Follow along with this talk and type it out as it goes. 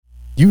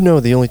You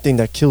know the only thing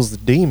that kills the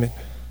demon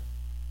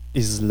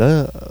is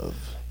love.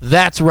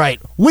 That's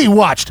right. We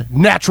watched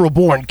Natural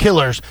Born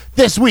Killers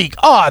this week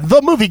on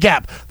The Movie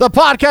Gap, the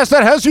podcast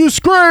that has you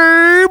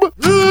scream.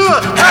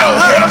 How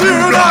have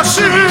you not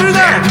seen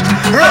that?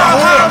 How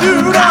have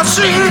you not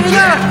seen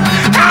that?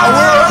 How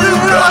have you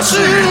not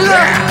seen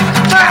that?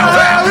 How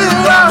have you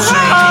not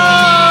seen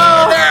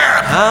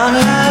that? How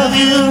have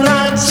you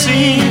not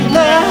seen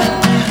that?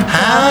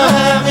 How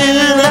have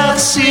you not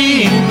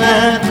seen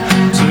that?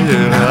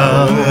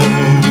 How have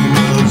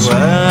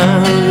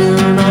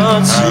you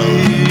not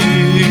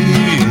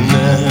seen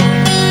that?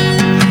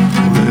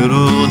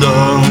 Little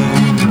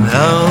darling,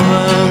 how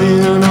have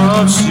you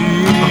not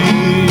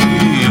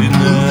seen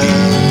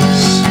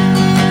this?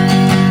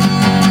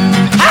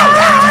 How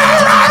have you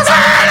not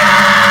seen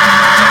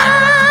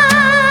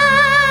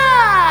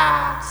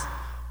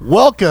it?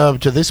 Welcome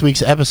to this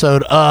week's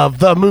episode of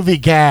The Movie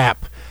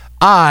Gap.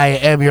 I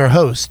am your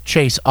host,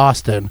 Chase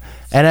Austin.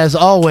 And as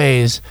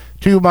always,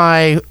 to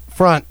my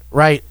front,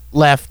 right,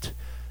 left,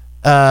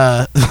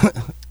 the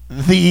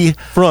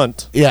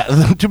Front. yeah,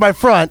 to my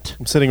front,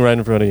 I'm sitting right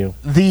in front of you.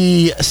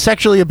 the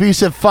sexually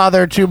abusive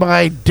father to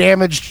my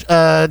damaged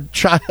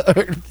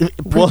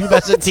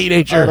prepubescent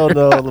teenager. I don't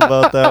know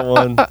about that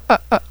one.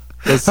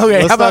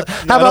 Okay, how about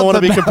I don't want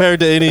to be compared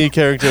to any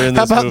character in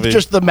How this about movie.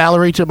 just the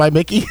Mallory to my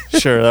Mickey?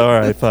 Sure, all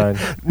right, fine.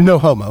 No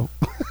homo.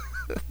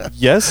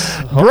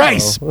 Yes?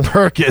 Bryce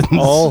Perkins.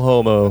 All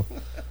homo.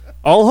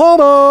 All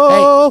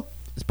homo!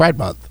 It's Pride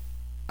Month.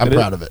 I'm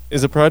proud of it.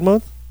 Is it Pride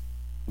Month?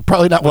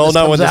 Probably not when Well, this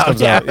not comes when this out.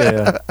 comes out.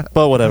 Yeah.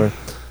 But whatever.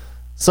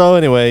 So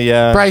anyway,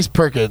 yeah. Bryce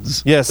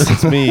Perkins. Yes,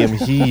 it's me. I'm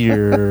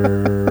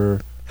here.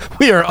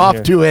 We are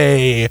off to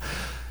a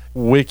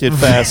Wicked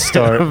fast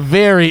start.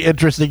 very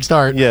interesting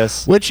start.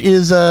 Yes. Which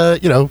is,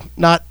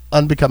 not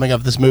unbecoming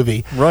of this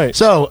movie. Right.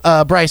 So,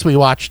 Bryce, we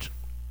watched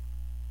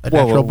A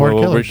Natural Born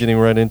We're Killers. getting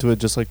right into it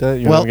just like that?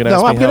 You're Well, gonna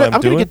no, ask me how I'm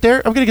going to doing? get there.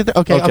 I'm going to get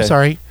there. Okay, I'm Okay.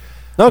 sorry.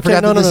 I Okay,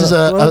 forgot no, that this is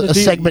Well, a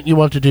segment you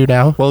want to do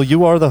now. Well,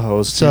 you are the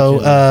host.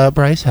 So,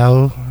 Bryce,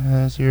 how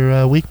has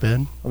your week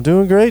been? I'm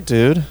doing great,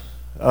 dude.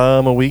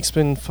 My week's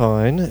been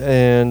fine,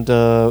 and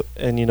I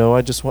need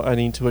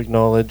to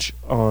acknowledge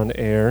on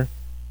air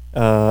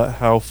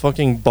how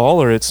fucking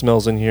baller it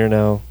smells in here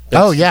now.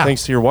 Oh, yeah.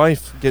 Thanks to your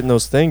wife getting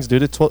those things,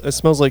 dude. It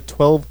smells like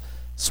 12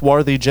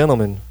 swarthy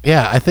gentlemen.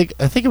 Yeah, I think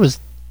it was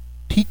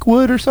teak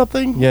wood or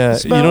something. Yeah,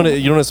 smell.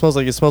 you know what it smells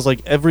like? It smells like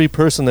every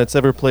person that's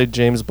ever played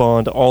James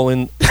Bond, all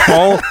in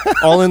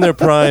their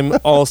prime,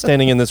 all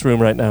standing in this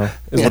room right now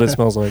is what it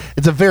smells like.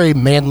 It's a very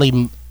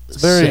manly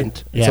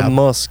scent. It's a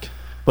musk,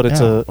 but it's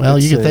a well.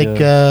 it's You can think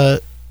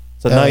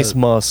it's a nice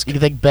musk. you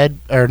can think not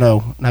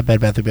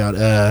Bed Bath &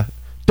 Beyond.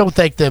 Don't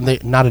thank them.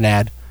 Not an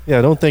ad. Yeah,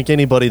 I don't think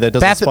anybody that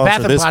doesn't Bath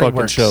sponsor and this Body fucking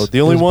Works. show. The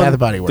It only was Bath and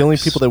Body the only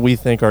Works. people that we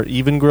think are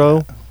Even Grow,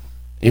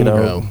 you Even know,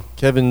 Grow.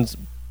 Kevin's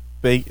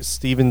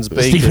Steven's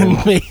Stephen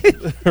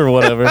Bacon or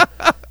whatever,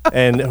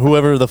 and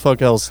whoever the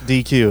fuck else,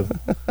 DQ.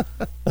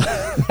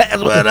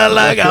 That's what I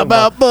like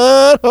about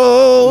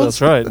buttholes.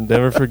 That's right.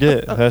 Never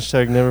forget.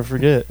 Hashtag never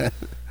forget.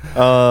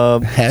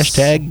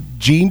 Hashtag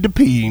Gene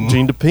DePeen.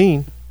 Gene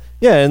DePeen.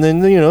 Yeah, and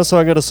then so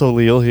I got a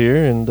Solil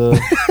here, and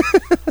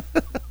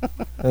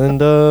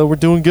we're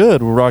doing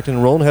good. We're rocking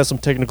and rolling. Has some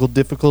technical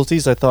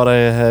difficulties. I thought I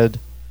had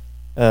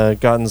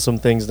gotten some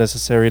things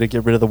necessary to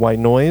get rid of the white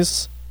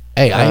noise.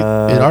 Hey,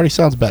 it already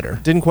sounds better.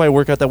 Didn't quite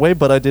work out that way,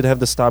 but I did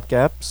have the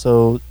stopgap,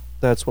 so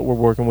that's what we're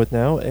working with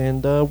now,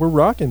 and we're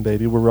rocking,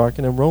 baby. We're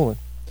rocking and rolling.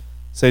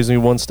 Saves me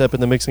one step in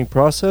the mixing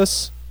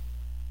process,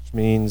 which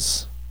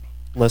means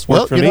less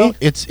work for me.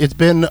 It's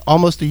been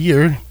almost a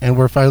year, and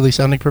we're finally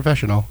sounding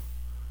professional.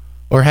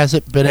 Or has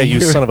it been a year?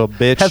 You son of a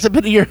bitch. Has it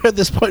been a year at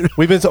this point?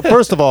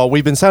 First of all,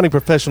 we've been sounding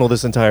professional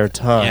this entire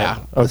time. Yeah,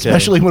 Okay.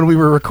 especially when we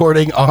were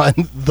recording on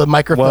the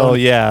microphone. Well,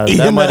 yeah,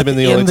 that might have been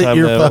the only time.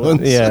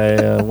 Earphones.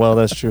 Yeah. Well,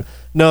 that's true.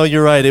 No,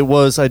 you're right. It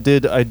was. I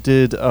did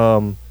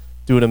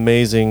do an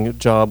amazing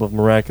job of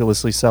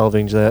miraculously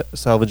salvaging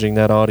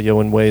that audio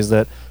in ways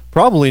that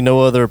probably no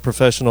other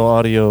professional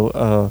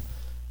audio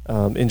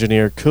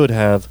engineer could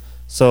have.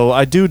 So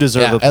I do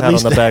deserve a pat on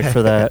the back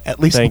for that. At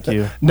least thank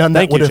you. None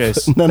Thank that you, would have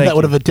Chase. none Thank that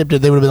would you. have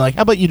attempted. They would have been like,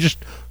 "How about you just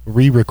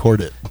re-record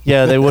it?"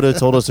 Yeah, they would have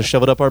told us to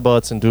shove it up our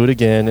butts and do it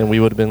again, and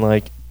we would have been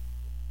like,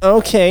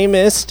 "Okay,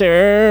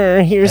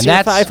 Mister, here's your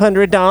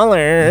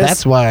 $500."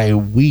 That's why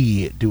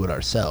we do it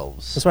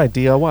ourselves. That's right,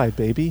 DIY,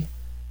 baby.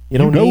 You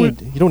don't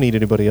need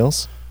anybody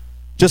else.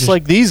 Just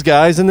like these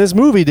guys in this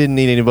movie didn't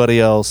need anybody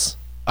else.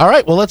 All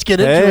right, well, let's get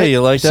into it. Hey,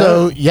 you like that?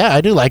 So, yeah,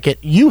 I do like it.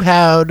 You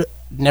had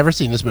never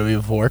seen this movie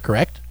before,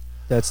 correct?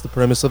 That's the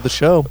premise of the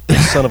show. You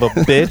son of a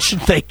bitch.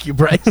 Thank you,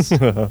 Bryce.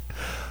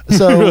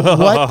 So,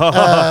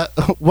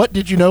 what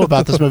did you know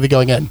about this movie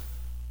going in?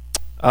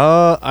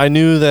 I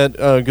knew that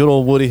good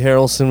old Woody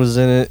Harrelson was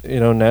in it.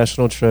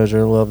 National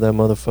treasure. Love that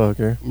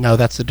motherfucker. No,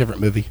 that's a different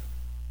movie.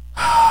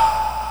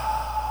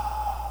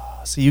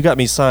 See, you got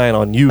me sighing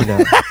on you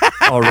now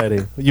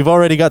already. You've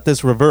already got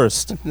this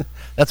reversed.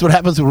 That's what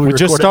happens when we record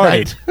just at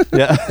started. night.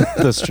 Yeah,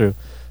 that's true.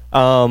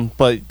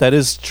 But that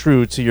is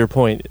true to your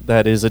point.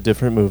 That is a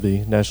different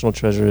movie. National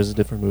Treasure is a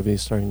different movie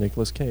starring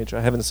Nicolas Cage.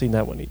 I haven't seen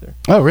that one either.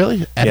 Oh,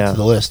 really? Add it Yeah. to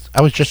the list.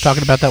 I was just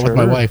talking about that with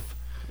my Sure. wife.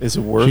 Is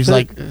it worth She's it?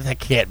 like, that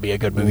can't be a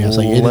good movie. I was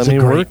like, it Let is a me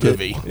great work it.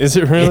 movie. Is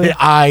it really?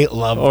 I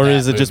love Or that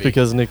is it just movie.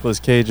 because Nicolas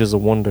Cage is a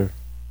wonder?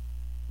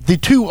 The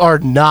two are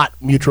not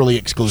mutually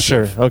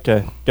exclusive. Sure.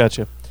 Okay.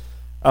 Gotcha.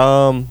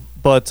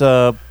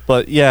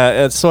 But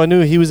yeah. So I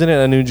knew he was in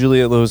it. I knew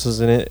Juliette Lewis was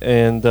in it,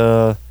 and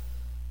I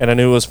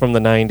knew it was from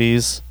the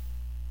 '90s.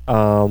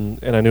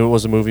 And I knew it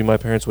was a movie my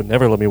parents would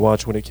never let me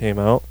watch when it came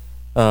out,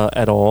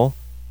 at all.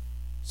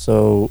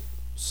 So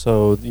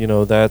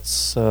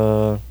that's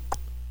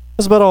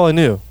about all I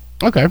knew.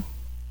 Okay.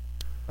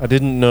 I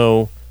didn't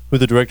know who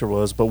the director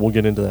was, but we'll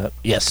get into that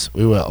Yes,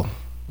 we will.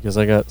 because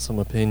I got some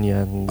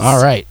opinions.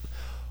 All right.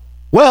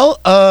 Well,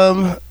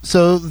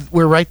 so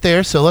we're right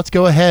there. So let's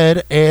go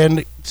ahead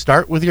and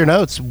start with your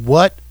notes.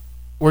 What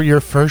were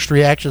your first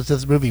reactions to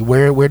this movie?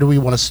 Where do we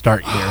want to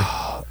start here?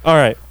 All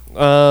right.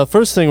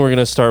 First thing we're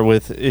gonna start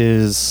with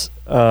is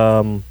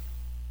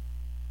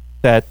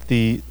that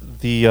the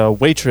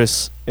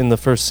waitress in the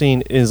first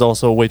scene is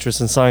also a waitress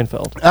in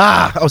Seinfeld.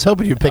 I was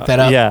hoping you'd pick that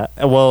up. Yeah.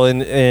 Well,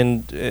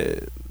 and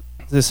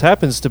this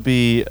happens to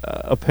be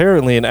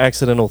apparently an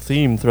accidental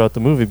theme throughout the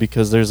movie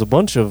because there's a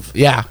bunch of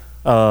Yeah.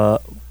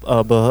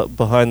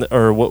 behind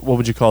or what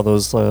would you call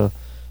those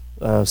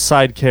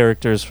side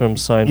characters from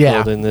Seinfeld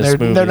Yeah. in this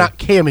movie? They're not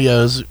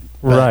cameos.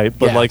 right,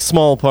 but yeah. like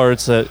small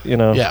parts that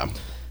Yeah.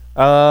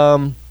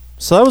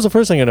 So that was the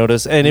first thing I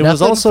noticed, and it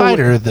was Nothing also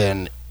fighter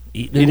than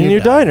eating in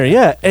your diner.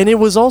 Yeah, and it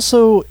was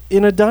also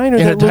in a diner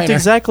In a that looked diner.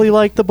 exactly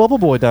like the Bubble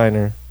Boy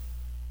diner.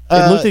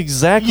 It looked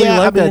exactly yeah,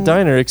 like I mean, that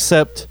diner,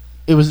 except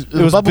It was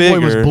Bubble Boy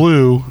was bigger.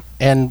 blue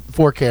and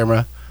 4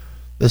 camera.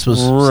 This was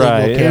single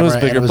right. camera. It was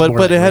and bigger, more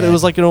but it red.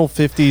 was like an old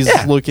 50s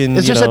Yeah, looking.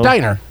 It's just a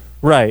diner.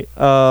 Right.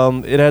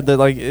 It had the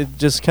it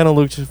just kind of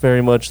looked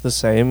very much the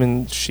same,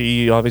 and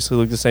she obviously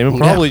looked the same, and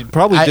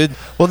probably I- did.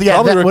 Well, yeah,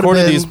 probably that would've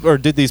recorded been- these or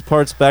did these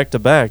parts back to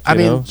back. I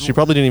mean, know? She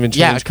probably didn't even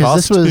Yeah, change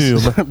because costume.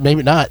 this was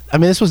maybe not. I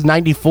mean, this was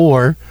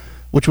 '94,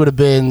 which would have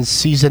been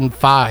season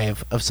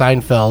 5 of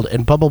Seinfeld,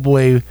 and Bubble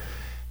Boy,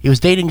 he was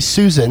dating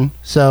Susan,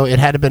 so it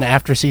had to have been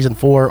after season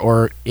 4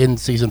 or in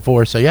season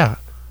 4. So yeah,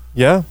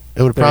 yeah,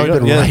 it would have there you probably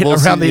been go. right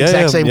well, around the yeah,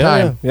 exact yeah, same yeah,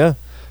 time. Yeah.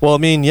 Well, I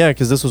mean, yeah,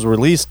 because this was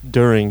released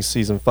during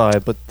season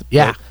 5, but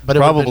Yeah, but it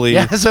would've been- probably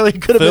yeah. So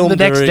it could have been filmed the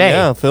next during- day.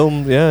 Yeah,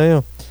 filmed.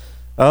 Yeah.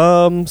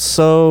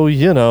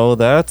 So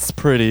that's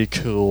pretty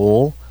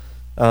cool.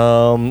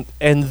 And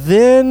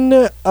then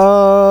it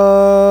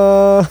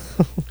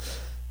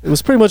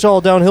was pretty much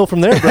all downhill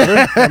from there,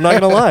 brother. I'm not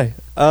gonna lie.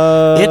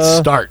 It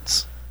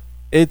starts.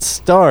 It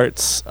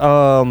starts.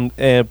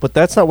 But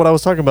that's not what I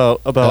was talking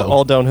about. Oh.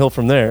 All downhill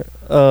from there.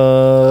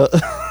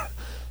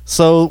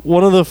 So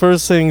one of the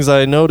first things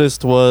I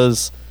noticed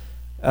was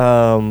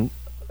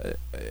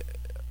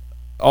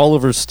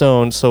Oliver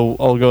Stone. So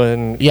I'll go ahead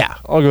and Yeah.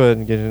 I'll go ahead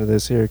and get into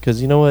this here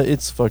because you know what?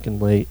 It's fucking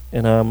late,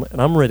 and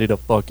I'm ready to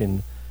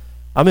fucking.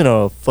 I'm in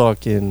a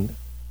fucking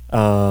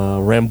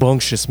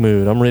rambunctious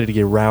mood. I'm ready to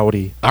get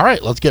rowdy. All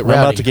right, let's get I'm rowdy.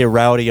 about to get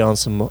rowdy on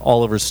some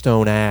Oliver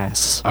Stone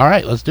ass. All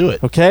right, let's do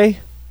it. Okay?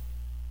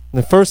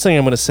 And the first thing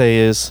I'm going to say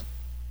is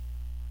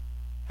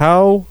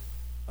how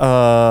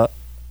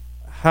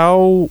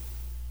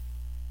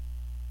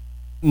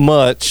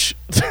much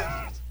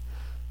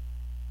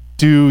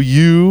do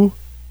you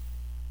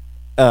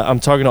I'm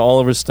talking to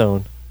Oliver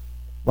Stone.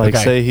 Like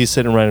Okay. say he's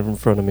sitting right in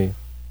front of me.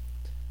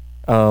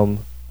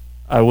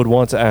 I would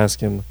want to ask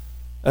him,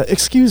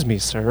 excuse me,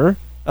 sir.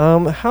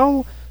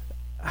 How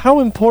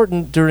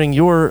important during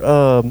your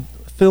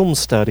film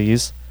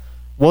studies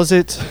was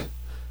it?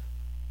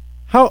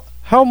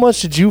 How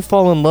much did you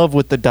fall in love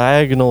with the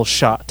diagonal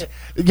shot?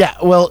 Yeah,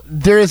 well,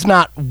 there is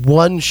not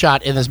one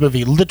shot in this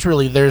movie.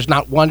 Literally, there's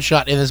not one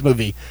shot in this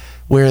movie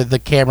where the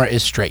camera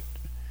is straight.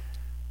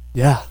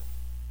 Yeah,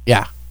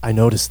 Yeah. I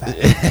noticed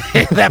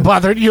that. That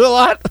bothered you a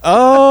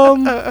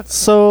lot?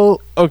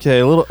 So okay,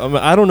 a little.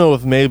 I don't know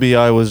if maybe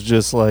I was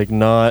just like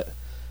not.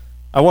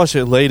 I watched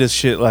it late as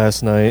shit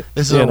last night.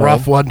 This is a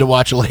rough one to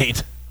watch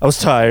late. I was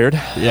tired.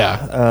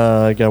 Yeah.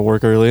 I got to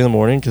work early in the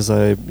morning because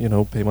I,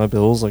 pay my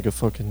bills like a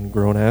fucking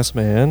grown ass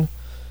man.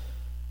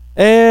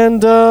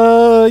 And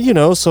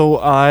so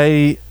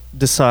I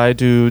decide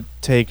to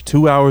take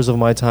 2 hours of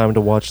my time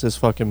to watch this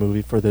fucking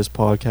movie for this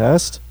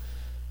podcast.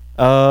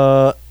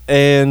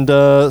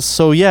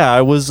 So yeah,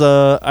 I was.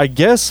 I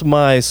guess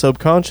my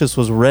subconscious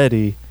was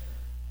ready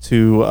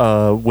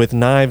to with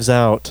knives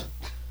out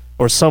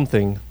or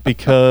something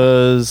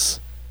because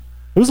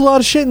there was a lot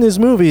of shit in this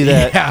movie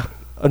that Yeah.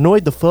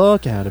 annoyed the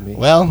fuck out of me.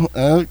 Well,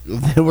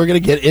 we're going to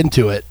get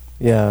into it.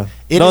 Yeah.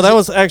 It No, is- that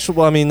was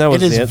actual. I mean, that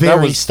was It is the end.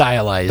 very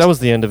stylized. That was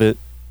the end of it.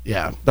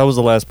 yeah. That was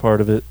the last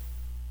part of it.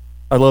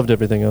 I loved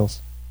everything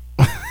else.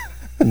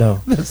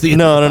 No. That's the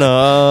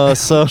No.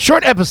 So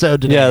short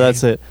episode today. yeah,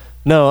 that's it.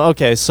 No.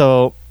 Okay.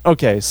 So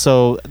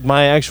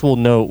my actual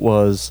note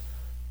was,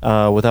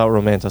 without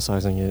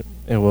romanticizing it,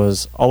 it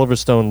was Oliver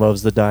Stone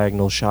loves the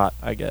diagonal shot.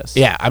 I guess.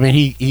 Yeah, I mean,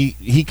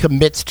 he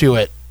commits to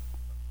it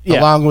Yeah.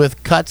 along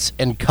with cuts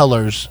and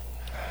colors.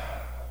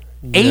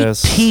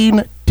 Yes.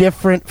 18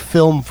 different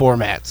film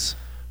formats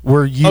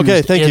were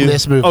used in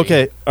this movie.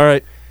 Okay, all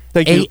right.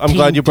 Thank you. I'm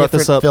glad you brought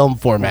this up. Film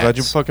formats. I'm glad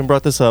you fucking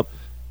brought this up.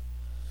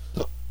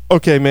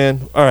 Okay,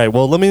 man. All right.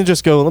 Well, let me go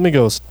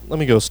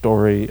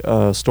story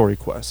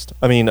quest.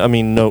 I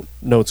mean notes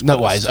quest.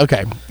 Note-wise.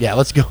 Okay. Yeah,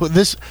 let's go.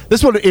 This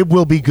one, it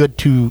will be good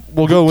to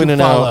We'll go to in and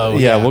follow. out.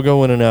 Yeah, we'll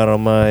go in and out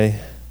on my,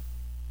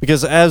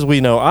 because as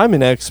we know, I'm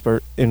an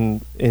expert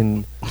in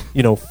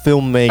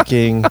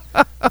filmmaking,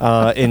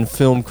 in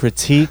film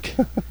critique.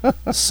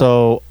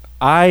 So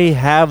I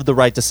have the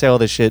right to say all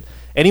this shit.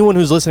 Anyone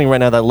who's listening right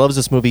now that loves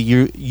this movie,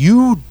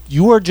 you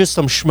are just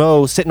some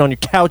schmo sitting on your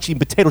couch eating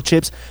potato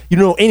chips. You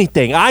don't know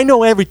anything. I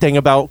know everything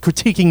about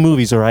critiquing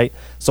movies, all right?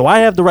 So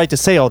I have the right to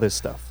say all this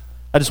stuff.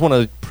 I just want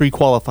to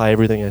pre-qualify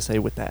everything I say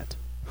with that.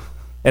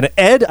 And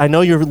Ed, I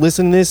know you're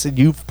listening to this, and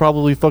you've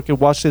probably fucking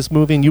watched this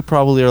movie, and you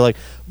probably are like,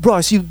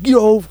 Bryce,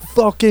 you're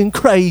fucking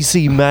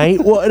crazy, mate.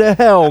 What the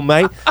hell,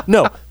 mate?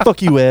 No,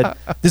 fuck you, Ed.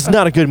 This is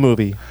not a good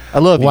movie. I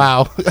love you.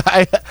 Wow.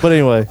 But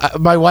anyway.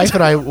 My wife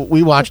and I,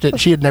 we watched it.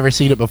 She had never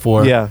seen it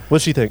before. Yeah.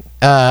 What'd she think?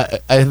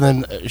 And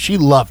then she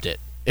loved it.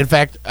 In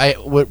fact,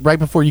 right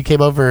before you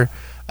came over,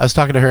 I was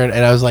talking to her, and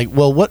I was like,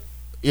 well, what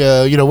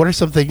are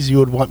some things you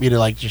would want me to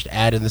like just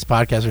add in this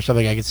podcast or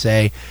something I could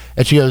say?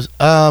 And she goes,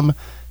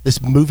 this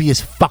movie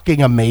is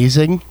fucking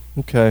amazing.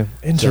 Okay,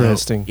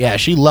 interesting. So, yeah,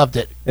 she loved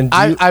it. And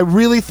I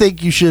really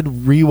think you should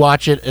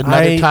rewatch it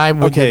another time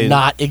when you're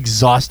not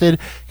exhausted,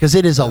 because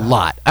it is a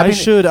lot. I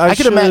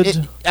can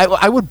imagine.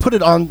 I would put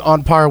it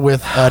on par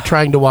with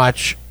trying to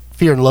watch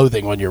Fear and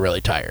Loathing when you're really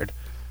tired.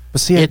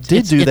 But see, I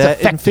did do that,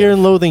 effective. and Fear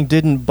and Loathing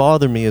didn't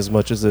bother me as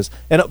much as this.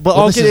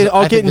 I'll get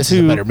into this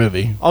is a better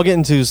movie. I'll get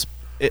into.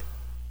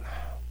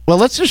 Well,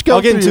 let's just go.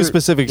 I'll get into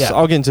specifics. Yeah.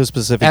 I'll get into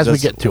specifics as we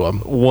get to them.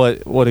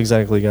 What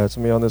exactly got to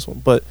me on this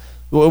one? But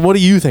what do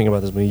you think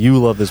about this movie? You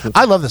love this movie.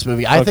 I love this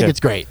movie. I think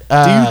it's great.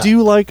 Do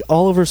you like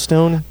Oliver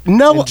Stone?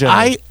 No,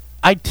 I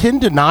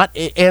tend to not.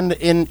 And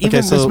even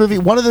this movie,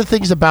 one of the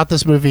things about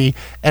this movie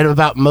and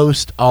about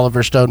most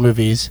Oliver Stone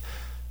movies,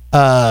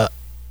 they're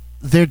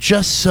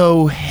just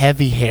so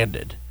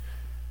heavy-handed.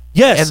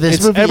 Yes, and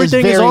this movie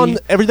everything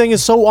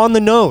is so on the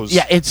nose.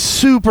 Yeah, it's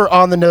super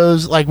on the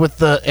nose, like with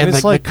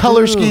the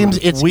color schemes.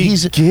 We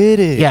get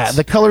it. Yeah,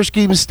 the color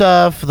scheme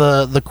stuff,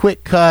 the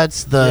quick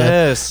cuts,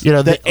 the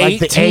 18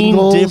 the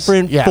angles,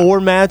 different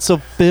formats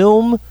of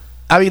film.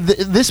 I mean,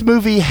 this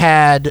movie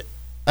had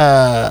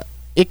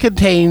it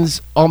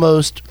contains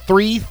almost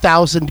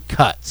 3,000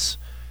 cuts.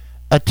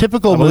 A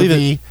typical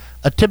movie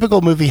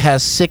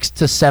has 600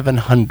 to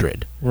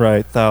 700.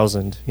 Right,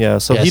 1,000. Yeah,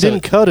 so he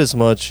didn't cut as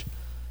much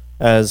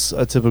as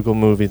a typical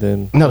movie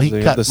then. No, he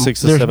cut the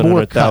 600 to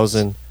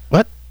 700,000.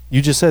 What?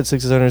 You just said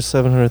 600 to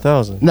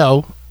 700,000.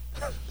 No.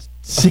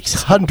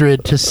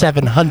 600 to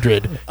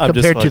 700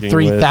 compared to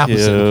 3,000.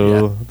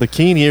 Yeah. The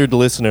keen-eared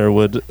listener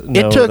would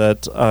know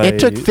it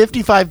took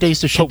 55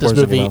 days to shoot this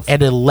movie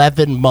and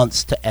 11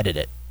 months to edit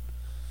it.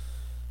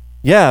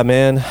 Yeah,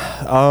 man.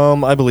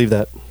 I believe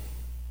that.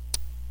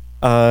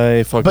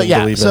 I fucking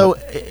believe that. So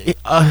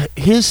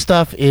his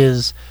stuff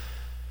is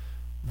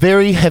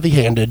very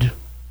heavy-handed.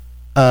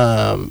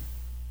 This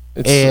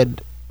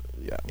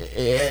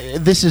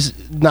is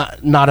not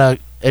an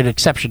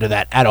exception to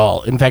that at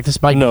all. In fact,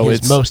 this might be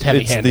his most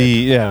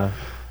heavy-handed.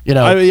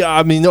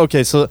 I mean,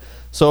 okay, so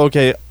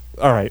okay,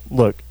 all right.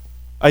 Look,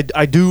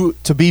 I do.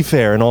 To be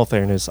fair, in all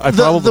fairness, I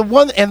know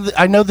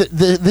that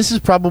this is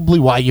probably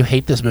why you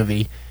hate this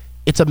movie.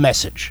 It's a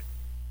message.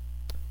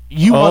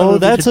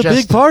 That's a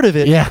big part of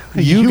it. Yeah,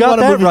 you got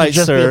that right,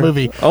 sir.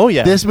 Movie. Oh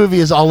yeah, this movie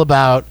is all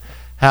about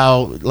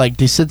how like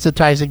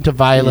desensitizing to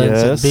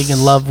violence and being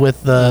in love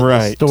with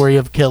the story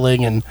of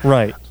killing and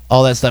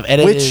all that stuff.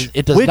 And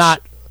it does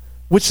not.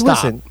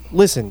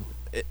 Listen.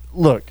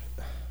 Look.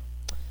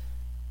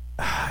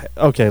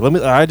 Okay,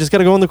 I just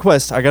gotta go on the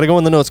quest. I gotta go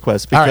on the notes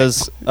quest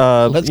because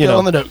let's go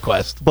on the note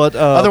quest. But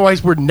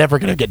otherwise, we're never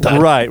gonna get done.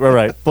 Right.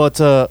 But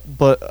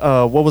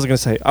what was I gonna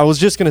say? I was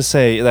just gonna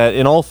say that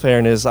in all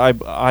fairness,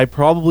 I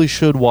probably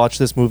should watch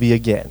this movie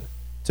again.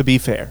 To be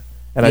fair,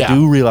 and I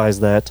do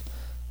realize that.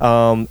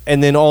 And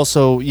then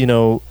also,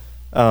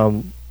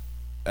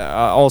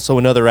 also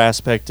another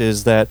aspect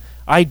is that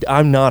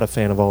I'm not a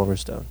fan of Oliver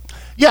Stone.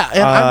 Yeah,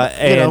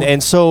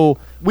 and so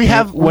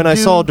when I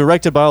saw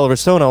directed by Oliver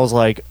Stone, I was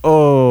like,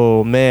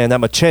 oh man, that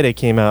Machete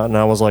came out, and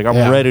I was like,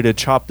 I'm ready to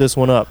chop this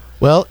one up.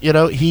 Well,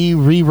 he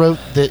rewrote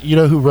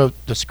who wrote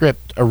the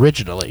script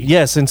originally?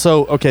 Yes, and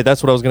so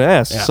that's what I was going to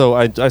ask. Yeah. So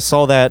I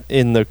saw that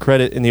in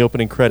the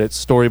opening credits,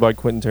 story by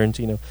Quentin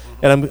Tarantino,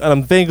 and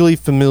I'm vaguely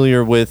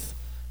familiar with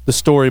the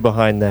story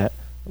behind that.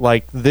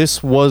 Like,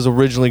 this was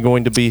originally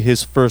going to be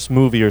his first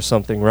movie or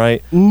something,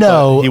 right?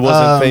 No. But he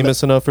wasn't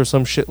famous enough or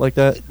some shit like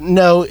that?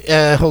 No.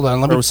 Hold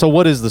on. So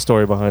what is the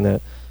story behind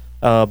that?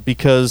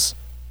 Because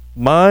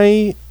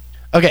my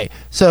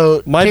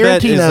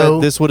bet is that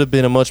this would have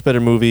been a much better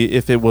movie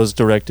if it was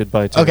directed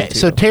by Tarantino. Okay,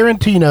 so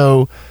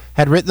Tarantino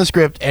had written the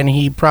script, and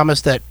he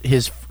promised to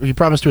his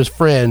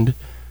friend,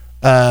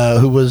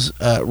 who was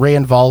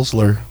Rand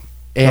Valsler,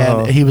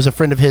 and he was a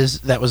friend of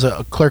his that was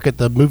a clerk at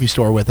the movie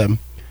store with him,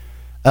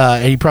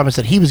 and he promised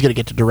that he was going to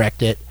get to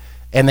direct it.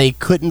 And they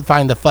couldn't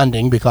find the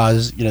funding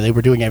because they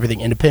were doing everything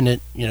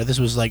independent. This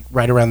was like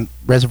right around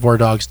Reservoir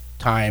Dogs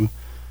time,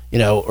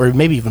 or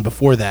maybe even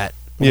before that.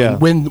 Yeah.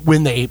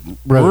 When they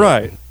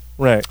wrote it.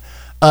 Right.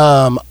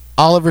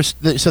 Oliver,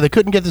 so they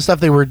couldn't get the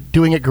stuff. They were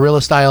doing it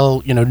guerrilla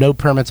style, no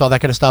permits, all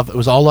that kind of stuff. It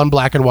was all on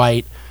black and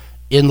white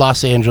in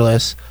Los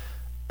Angeles,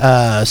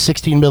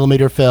 16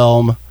 millimeter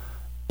film.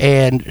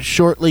 And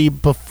shortly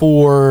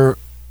before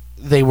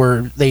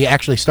they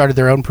actually started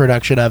their own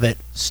production of it,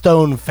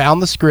 Stone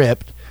found the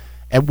script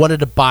and wanted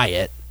to buy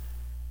it,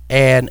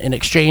 and in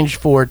exchange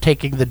for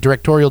taking the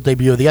directorial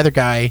debut of the other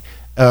guy,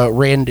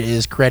 Rand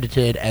is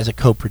credited as a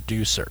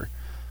co-producer.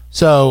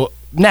 So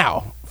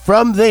now,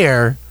 from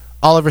there,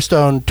 Oliver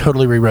Stone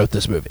totally rewrote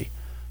this movie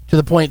to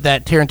the point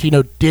that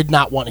Tarantino did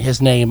not want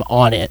his name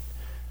on it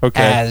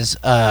as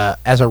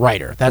a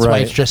writer. That's why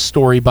it's just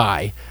story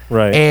by.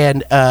 Right.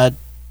 And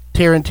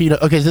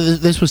Tarantino. Okay, so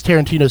this was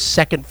Tarantino's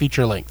second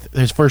feature length.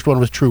 His first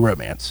one was True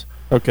Romance.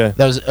 Okay.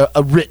 That was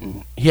a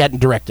written. He hadn't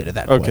directed at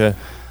that point. Okay.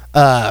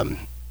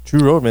 True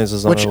Romance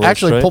is on which our list,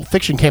 actually right? Pulp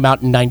Fiction came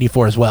out in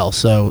 '94 as well.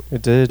 So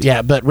it did.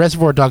 Yeah, but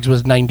Reservoir Dogs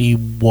was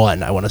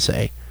 '91, I want to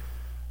say.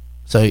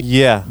 So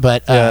yeah,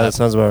 but that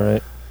sounds about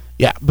right.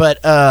 Yeah, but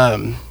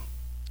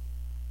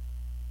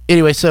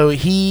anyway, so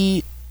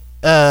he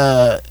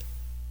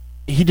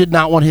did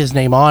not want his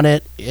name on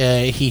it.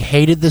 He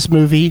hated this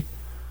movie.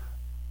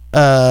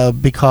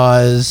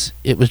 Because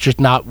it was just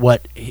not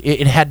what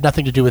it had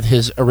nothing to do with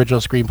his original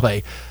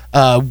screenplay.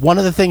 One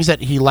of the things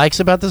that he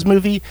likes about this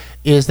movie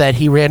is that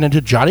he ran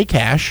into Johnny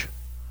Cash.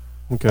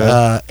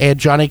 Okay. And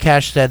Johnny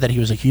Cash said that he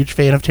was a huge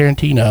fan of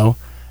Tarantino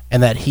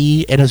and that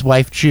he and his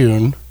wife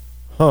June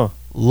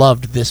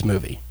loved this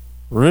movie.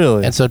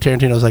 Really? And so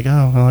Tarantino was like,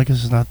 "Oh, well, I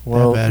guess it's not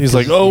that bad." He's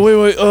like, "Oh,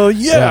 wait,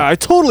 yeah, I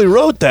totally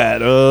wrote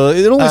that.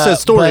 It only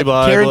says story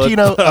by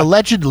Tarantino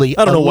allegedly.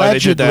 I don't know why they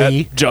did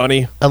that,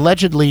 Johnny.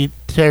 Allegedly,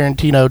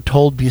 Tarantino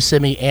told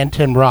Buscemi and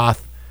Tim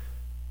Roth,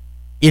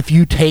 "If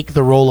you take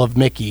the role of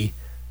Mickey,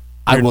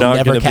 I will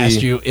never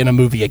cast you in a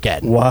movie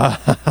again."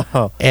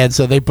 Wow. And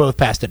so they both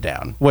passed it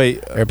down.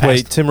 Wait,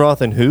 Tim Roth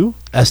and who?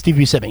 Steve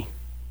Buscemi.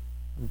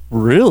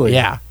 Really?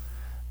 Yeah.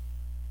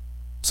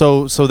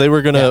 So they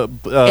were gonna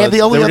and the only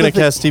they were other gonna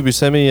cast Steve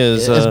Buscemi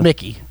as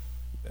Mickey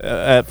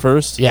at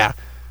first. Yeah,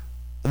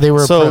 they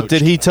were. So approached.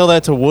 did he tell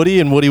that to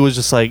Woody, and Woody was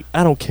just like,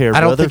 "I don't care, I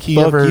don't brother. think he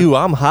Fuck ever. you,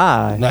 I'm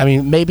high." I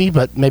mean, maybe,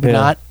 but maybe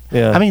not.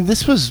 Yeah. I mean,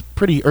 this was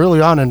pretty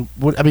early on, and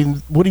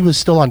Woody was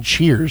still on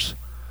Cheers.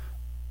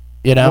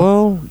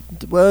 Well,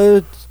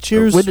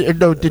 Cheers. Did Cheers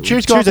go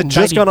Cheers off had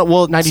just gone up.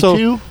 Well,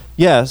 92?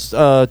 Yes,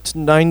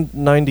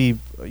 90.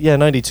 Yeah,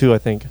 92, I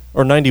think,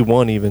 or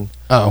 91 even.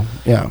 Oh,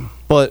 yeah.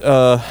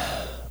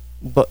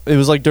 But it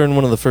was like during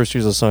one of the first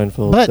years of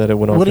Seinfeld that it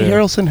went off. Woody there.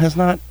 Harrelson has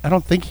not. I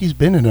don't think he's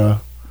been in a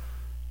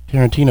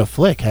Tarantino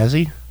flick, has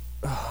he?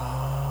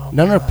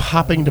 None are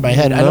popping to my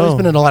head. I know he's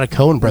been in a lot of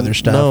Coen Brothers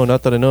stuff. No,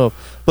 not that I know of.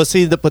 But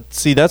see,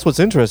 that's what's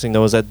interesting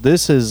though is that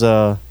this is.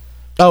 And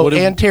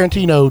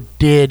Tarantino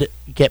did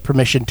get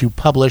permission to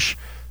publish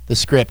the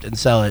script and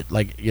sell it,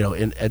 like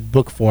in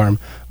book form,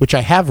 which I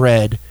have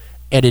read,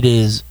 and it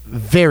is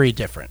very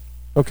different.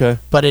 Okay.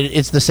 But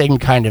it's the same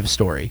kind of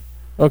story.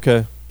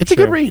 Okay. It's a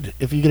good read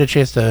if you get a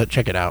chance to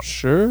check it out.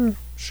 Sure.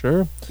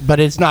 But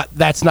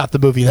that's not the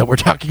movie that we're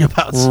talking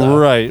about. So.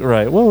 Right.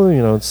 Well,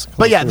 it's.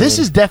 But yeah, this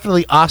is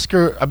definitely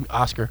Oscar.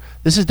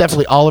 This is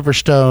definitely Oliver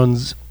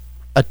Stone's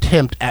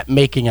attempt at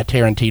making a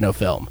Tarantino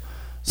film.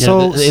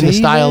 In the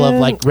style of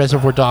like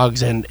Reservoir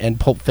Dogs and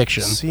Pulp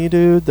Fiction. See,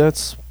 dude,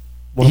 that's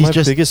one of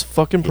my biggest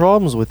fucking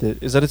problems with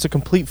it is that it's a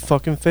complete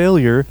fucking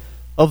failure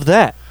of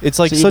that. It's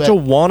like such a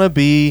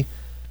wannabe.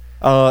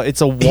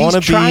 It's a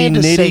wannabe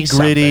nitty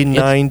gritty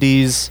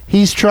 '90s.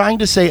 He's trying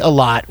to say a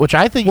lot, which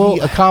I think he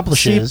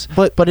accomplishes.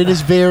 But it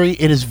is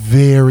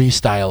very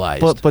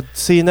stylized. But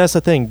see, and that's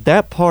the thing.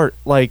 That part,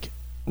 like,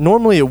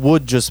 normally it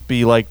would just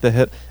be like the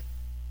hit.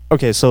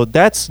 Okay, so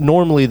that's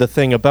normally the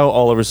thing about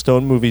Oliver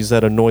Stone movies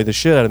that annoy the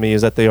shit out of me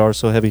is that they are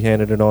so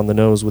heavy-handed and on the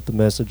nose with the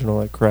message and all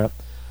that crap.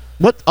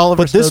 What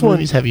Oliver Stone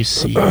movies have you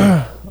seen?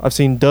 I've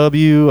seen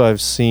W.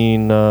 I've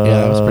seen. Yeah,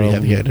 that was pretty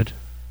heavy-handed.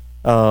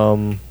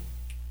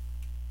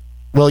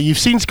 Well, you've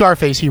seen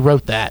Scarface. He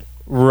wrote that.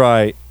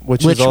 Right,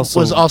 which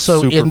was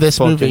also in this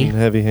movie.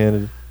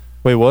 Heavy-handed.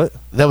 Wait, what?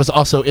 That was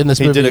also in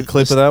this movie. He did a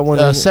clip of that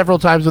one? Several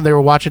times when they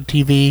were watching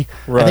TV.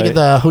 Right. I think in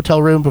the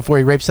hotel room before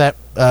he rapes that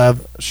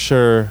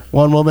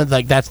one woman.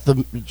 Like, that's the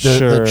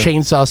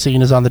chainsaw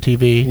scene is on the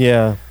TV.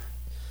 Yeah.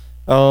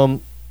 And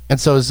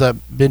so is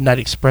Midnight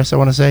Express, I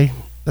want to say.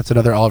 That's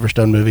another Oliver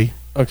Stone movie.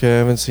 Okay, I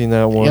haven't seen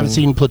that one. You haven't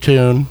seen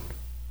Platoon?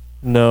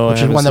 No,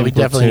 which is one that we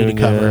definitely need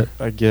to cover. Yet,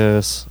 I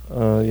guess.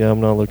 Yeah,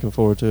 I'm not looking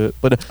forward to it.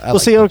 But we'll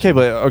see.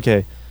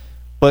 Okay.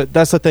 But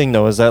that's the thing,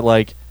 though, is that,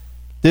 like,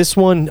 this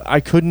one, I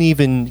couldn't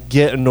even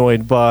get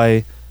annoyed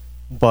by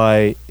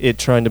it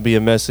trying to be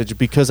a message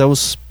because I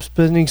was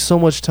spending so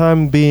much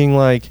time being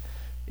like,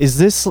 is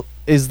this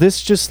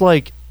just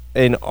like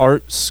an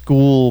art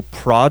school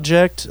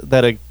project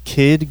that a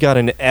kid got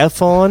an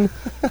F on.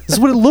 This is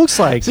what it looks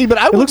like. See,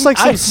 but it looks like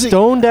some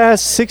stoned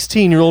ass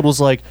 16-year-old was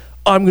like,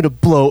 I'm going to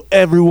blow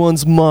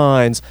everyone's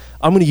minds.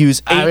 I'm going to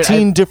use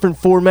 18 different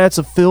formats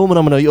of film, and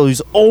I'm going to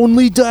use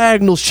only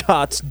diagonal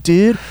shots,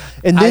 dude.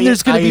 And then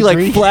there's going to be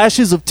like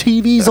flashes of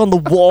TVs on the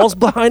walls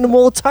behind them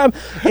all the time.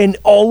 And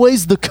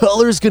always the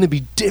color is going to be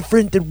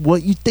different than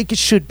what you think it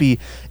should be.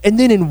 And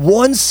then in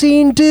one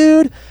scene,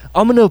 dude,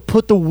 I'm going to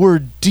put the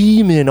word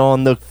demon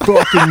on the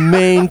fucking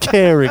main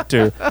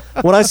character.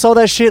 When I saw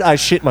that shit, I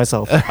shit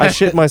myself. I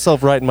shit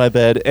myself right in my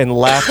bed and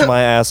laughed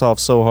my ass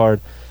off so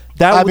hard.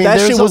 That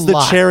shit was the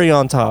cherry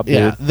on top, dude.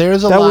 Yeah,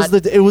 there's a lot.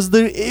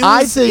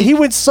 I think he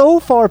went so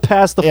far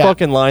past the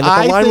fucking line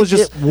that the line was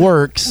just it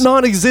works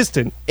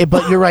non-existent.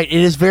 But you're right. It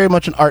is very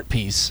much an art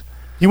piece.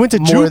 He went to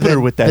Jupiter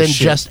with that than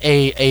shit. Just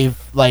he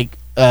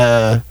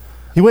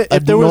went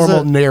if there was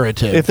normal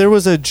narrative. If there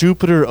was a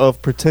Jupiter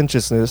of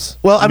pretentiousness,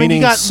 well, I mean,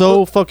 meaning you got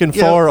so fucking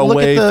far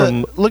away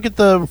from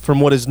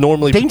what is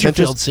normally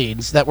Dangerfield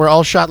scenes that were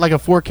all shot like a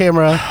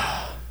 4-camera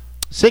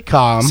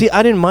sitcom. See,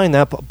 I didn't mind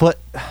that, but.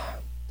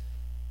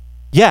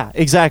 Yeah,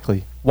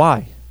 exactly.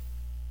 Why?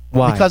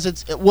 Because I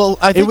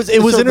think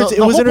it was the whole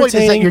point is that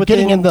entertaining. You're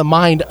getting in the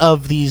mind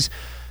of these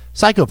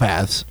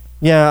psychopaths.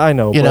 Yeah, I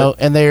know. You know,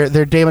 and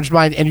their damaged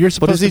mind, and you're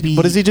supposed to be.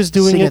 But is he just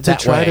doing it to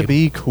try to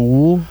be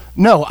cool?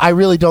 No, I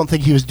really don't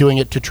think he was doing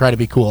it to try to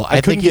be cool.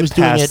 I think he was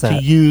doing it to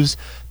use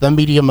the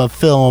medium of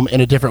film in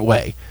a different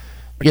way.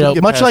 You know,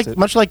 much like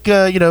But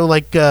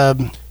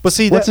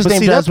see, what's his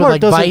name does with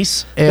like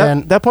Bryce,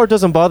 and that part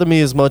doesn't bother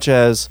me as much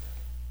as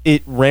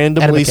it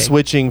randomly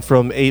switching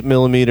from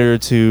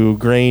 8mm to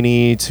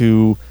grainy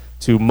to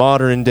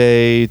modern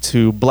day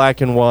to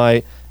black and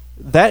white.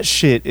 That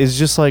shit is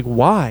just like,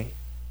 why?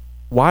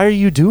 Why are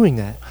you doing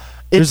that?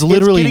 There's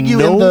literally getting you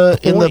no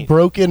in the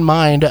broken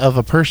mind of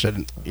a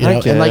person. You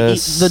know, and like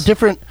the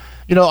different.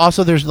 You know,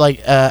 also there's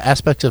like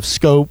aspects of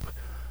scope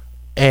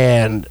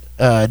and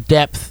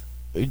depth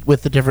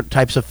with the different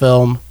types of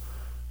film.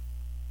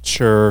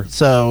 Sure.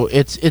 So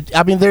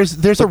I mean, there's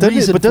a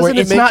reason for it.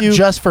 It's not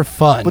just for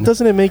fun. But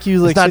doesn't it make you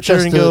like sit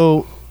there and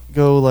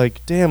go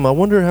like, damn, I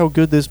wonder how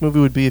good this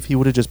movie would be if he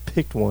would have just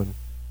picked one.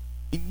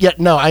 Yeah,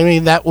 no, I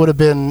mean that would have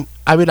been.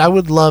 I mean, I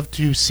would love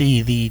to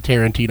see the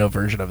Tarantino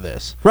version of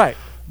this. Right.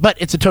 But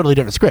it's a totally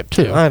different script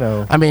too. I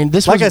know. I mean,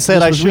 this. Like I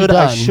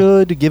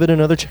should give it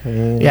another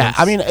chance. Yeah,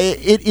 I mean,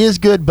 it is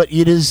good, but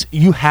it is.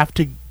 You have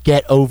to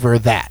get over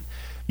that.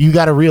 You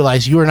got to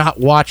realize you are not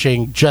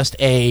watching just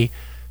a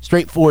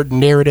straightforward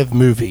narrative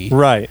movie.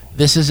 Right.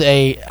 This is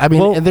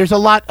and there's a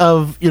lot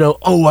of,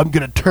 I'm going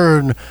to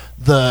turn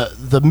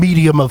the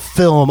medium of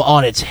film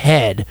on its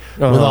head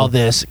with all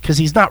this, because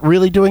he's not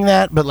really doing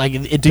that, but like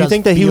it. Do you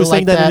think that he was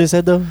saying that in his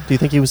head though? Do you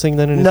think he was saying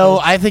that in his head?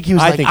 No, I think he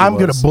was I'm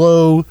going to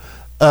blow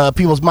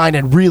people's mind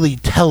and really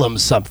tell them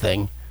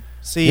something.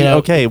 See,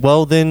 okay,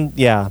 well then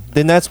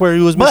that's where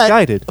he was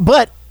misguided.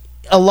 But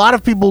a lot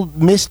of people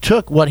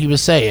mistook what he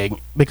was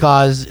saying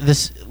because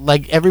this,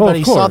 like,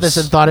 everybody saw this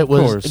and thought it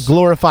was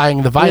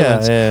glorifying the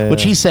violence,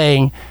 which he's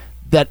saying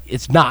that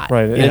it's not.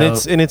 Right,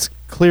 and it's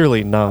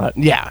clearly not.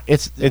 Yeah,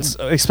 it's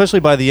especially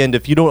by the end.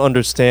 If you don't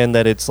understand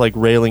that it's like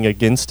railing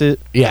against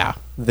it,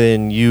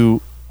 then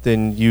you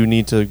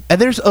need to. And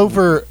there's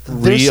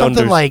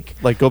something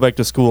like go back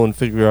to school and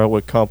figure out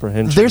what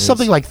comprehension. There's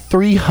something like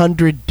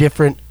 300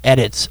 different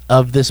edits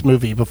of this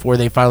movie before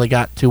they finally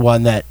got to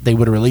one that they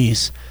would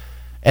release.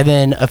 And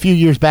then a few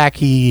years back,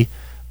 he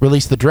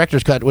released the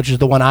director's cut, which is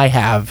the one I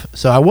have.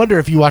 So I wonder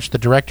if you watched the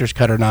director's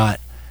cut or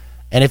not.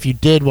 And if you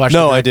did watch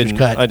the director's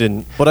cut. I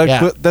didn't.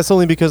 But that's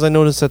only because I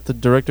noticed that the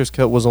director's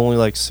cut was only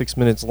like 6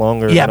 minutes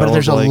longer. Yeah, but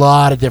there's a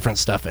lot of different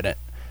stuff in it.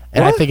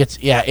 And I think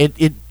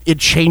it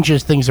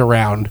changes things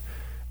around.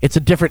 It's a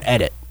different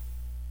edit.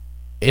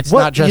 It's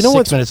not just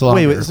 6 minutes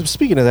longer. Wait,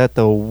 speaking of that,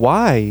 though,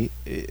 why?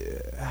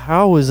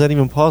 How is that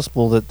even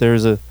possible that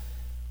there's a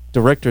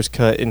director's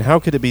cut, and how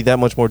could it be that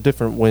much more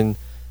different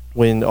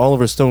when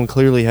Oliver Stone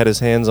clearly had his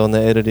hands on the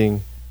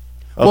editing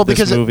of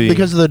this movie?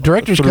 Because the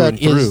director's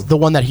cut is the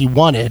one that he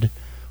wanted,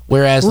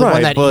 whereas the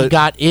one that he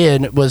got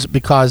in was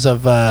because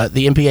of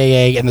the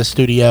MPAA and the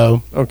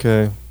studio.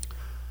 Okay.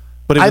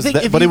 But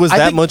it was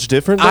that much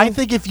different, though? I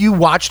think if you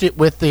watched it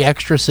with the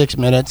extra 6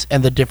 minutes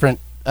and the different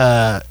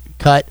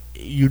cut,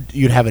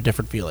 you'd have a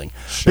different feeling.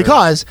 Sure.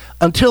 Because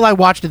until I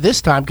watched it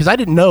this time, because I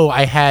didn't know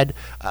I had...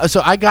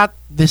 so I got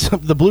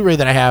the Blu-ray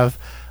that I have,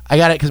 I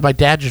got it because my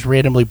dad just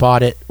randomly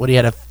bought it when he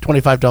had a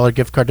 $25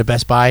 gift card to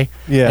Best Buy.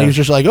 Yeah. And he was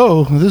just like,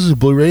 oh, this is a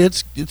Blu-ray.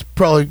 It's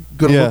probably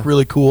going to look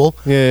really cool.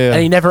 Yeah.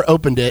 And he never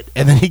opened it.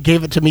 And then he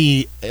gave it to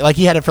me. Like,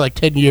 he had it for like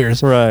 10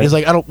 years. Right. He's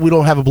like, we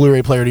don't have a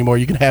Blu-ray player anymore.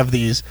 You can have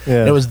these.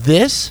 Yeah. And it was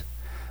this.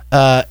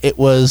 It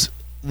was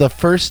the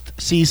first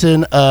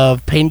season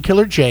of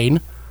Painkiller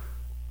Jane.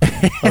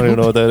 I don't even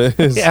know what that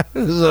is. Yeah, it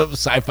was a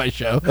sci-fi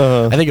show.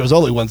 I think it was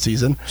only one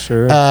season.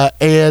 Sure.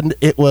 And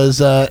it was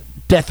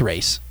Death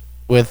Race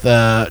with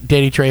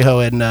Danny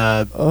Trejo and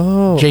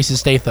Jason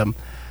Statham.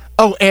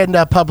 Oh, and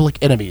Public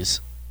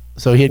Enemies.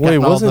 So he had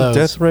gotten all those.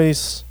 Death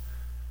Race?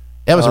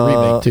 That was a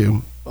remake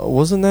too.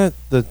 Wasn't that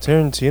the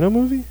Tarantino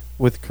movie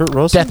with Kurt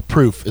Russell? Death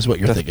Proof is what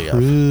you're thinking of.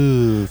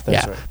 Proof.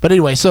 That's Yeah. right. But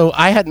anyway, so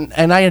I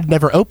had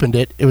never opened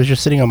it. It was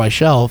just sitting on my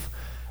shelf.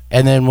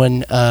 And then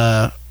when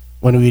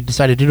we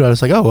decided to do it, I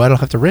was like, oh, I don't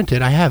have to rent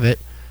it. I have it.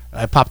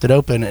 I popped it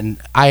open, and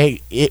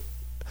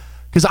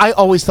because I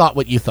always thought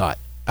what you thought.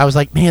 I was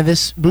like, man,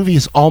 this movie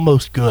is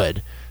almost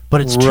good,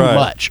 but it's too Right.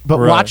 much. But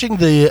Right. watching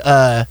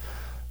the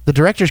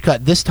director's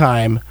cut this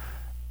time,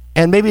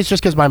 and maybe it's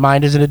just because my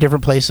mind is in a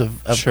different place of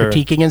Sure.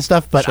 critiquing and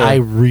stuff, but Sure. I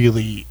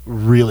really,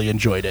 really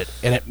enjoyed it,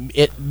 and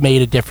it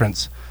made a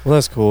difference. Well,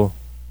 that's cool.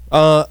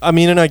 I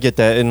mean, and I get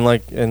that, and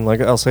like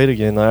I'll say it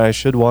again. I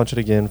should watch it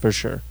again for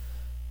sure.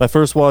 My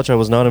first watch, I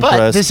was not But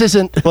impressed. this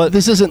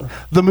isn't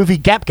the movie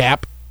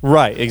Gap.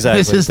 Right,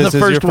 exactly. This is the your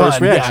first first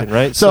one, reaction, yeah.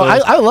 right? So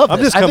I love I'm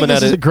this. just I think coming this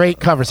at is it. a great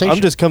conversation.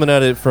 I'm just coming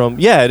at it from it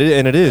is. Yeah.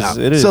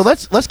 It is. So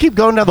let's keep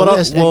going down the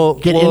list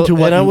and get into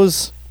what and I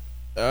was.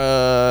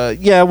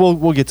 Yeah,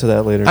 we'll get to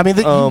that later. I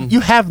mean, you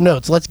have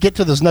notes. Let's get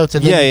to those notes,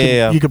 and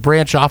then you could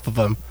branch off of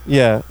them.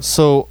 Yeah.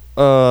 So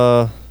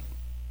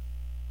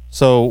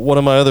one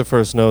of my other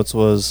first notes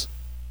was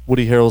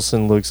Woody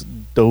Harrelson looks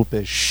dope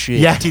as shit.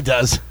 Yeah, he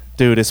does.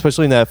 Dude,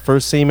 especially in that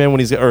first scene, man,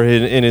 when he's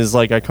in his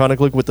like iconic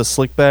look with the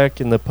slick back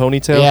and the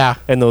ponytail, Yeah.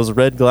 and those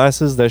red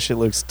glasses, that shit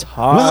looks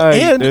tight. Well,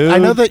 and dude. I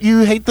know that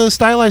you hate the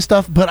stylized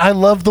stuff, but I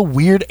love the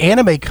weird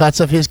anime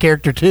cuts of his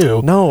character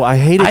too. No, I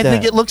hated I that.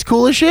 think it looks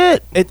cool as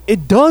shit.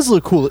 It does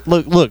look cool.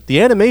 Look, the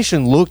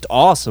animation looked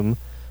awesome,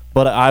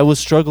 but I was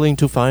struggling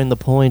to find the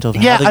point of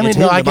Yeah, having I mean, it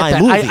no, into I get my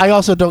that. movie. I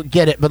also don't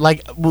get it, but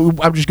like,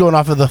 I'm just going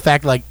off of the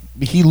fact like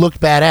he looked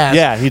badass.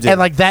 Yeah, he did. And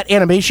like that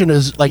animation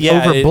is like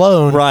Yeah,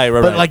 overblown. right.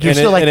 But like you're And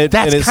still it- and like it-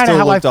 that's and it kind of still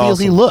how I looked feel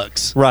he awesome.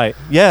 looks. Right.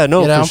 Yeah,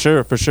 no, You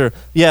know? for sure.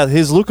 Yeah,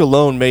 his look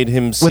alone made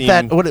him seem With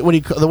that, what do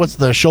you call, what's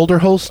the shoulder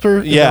holster?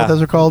 Is that yeah, what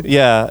those are called.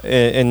 Yeah,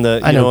 and the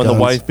I know and the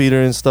guns. wife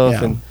beater and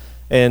stuff, Yeah.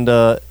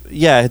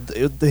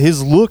 and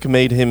his look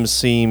made him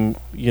seem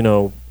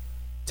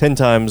 10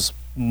 times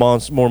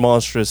more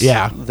monstrous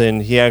Yeah.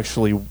 than he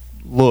actually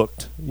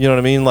looked. You know what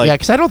I mean? Like, Yeah,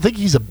 because I don't think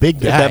he's a big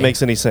if guy. that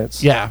makes any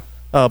sense. Yeah.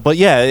 But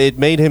yeah, it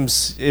made him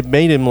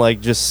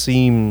like just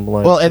seem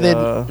like. Well, and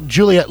then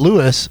Juliette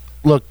Lewis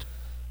looked.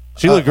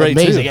 she looked great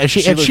amazing, too. and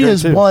she looked great,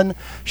 is too.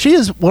 She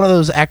is one of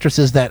those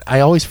actresses that I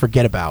always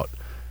forget about.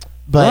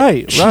 But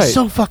Right, she's right.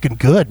 so fucking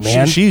good,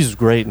 man. She's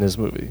great in this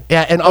movie.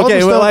 Yeah, and Oliver Okay,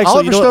 Stone, well, actually,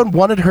 Oliver you know Stone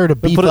wanted her to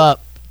beef put it-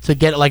 up to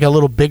get it like a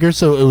little bigger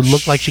so it would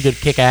look like she could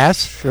kick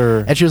ass. Sure.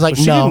 And she was like,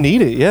 Well, she no. didn't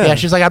need it, yeah. Yeah,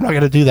 she's like, I'm not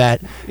going to do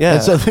that. Yeah.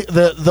 And so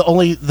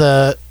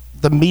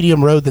the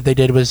medium road that they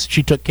did was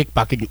she took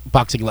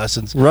boxing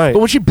lessons. Right. But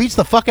when she beats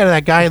the fuck out of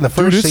that guy in the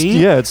first Dude,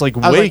 scene. yeah, it's like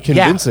I was way like, yeah.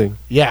 convincing.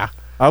 Yeah.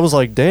 I was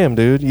like, damn,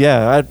 dude.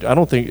 Yeah, I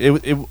don't think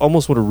it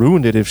almost would have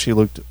ruined it if she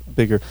looked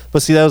bigger.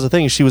 But see, that was the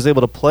thing. She was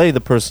able to play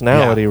the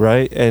personality, Yeah.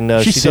 right? And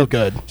She's she so did,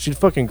 good. She's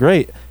fucking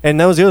great. And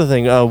that was the other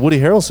thing. Woody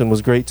Harrelson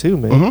was great too,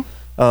 man.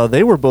 Mm-hmm.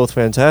 They were both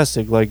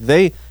fantastic. Like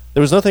there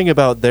was nothing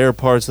about their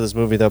parts of this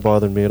movie that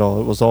bothered me at all.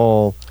 It was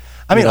all.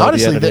 I mean, the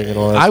honestly, editing and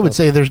all that I would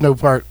stuff. say there's no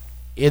part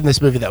in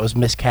this movie that was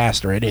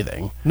miscast or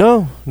anything.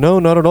 No,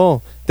 not at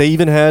all. They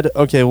even had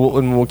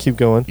and we'll keep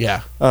going.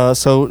 Yeah.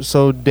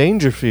 So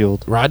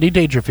Dangerfield. Rodney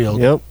Dangerfield.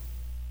 Yep.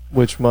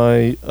 Which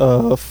my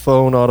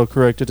phone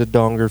autocorrected to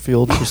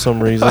Dongerfield for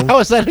some reason. How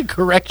is that a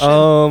correction?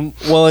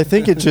 Well, I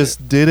think it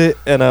just did it,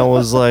 and I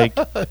was like,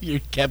 You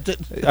kept it?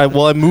 I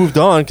moved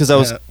on because I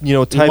was,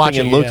 typing watching,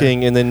 and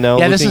looking, and then now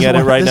Yeah, this looking is at it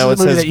one- right this now, it is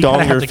a movie says that you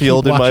kinda have to keep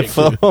Dongerfield in my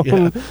watching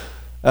phone.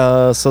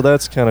 too. So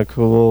that's kind of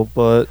cool,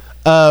 but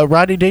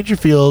Rodney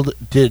Dangerfield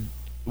did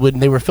when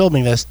they were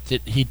filming this.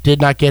 He did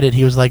not get it.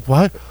 He was like,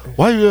 "Why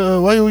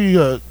are we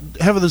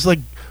having this like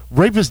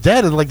rapist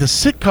dad and like the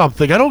sitcom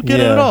thing? I don't get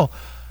it Yeah. at all."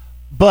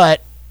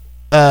 But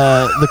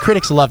the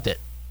critics loved it.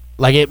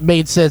 Like it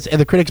made sense, and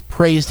the critics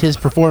praised his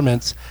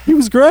performance. he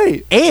was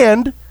great.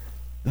 And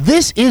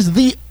this is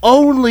the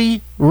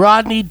only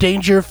Rodney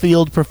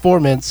Dangerfield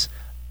performance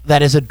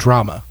that is a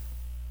drama.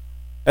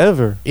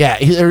 Ever. Yeah,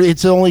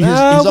 it's only his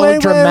only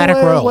dramatic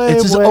role.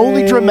 It's his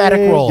only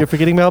dramatic role. You're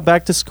forgetting about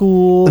Back to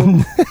School,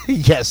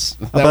 Yes,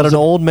 that about was an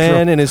a old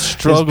man and his his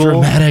struggle,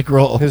 dramatic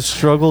role. his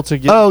struggle to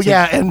get. Oh to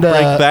yeah, and break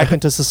back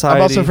into society.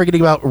 I'm also forgetting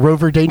about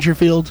Rover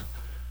Dangerfield.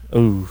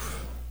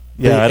 Oof.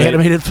 The Yeah,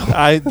 animated film.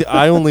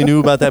 I only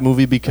knew about that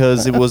movie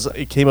because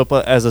it came up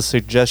as a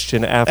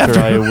suggestion after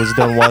I was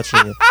done watching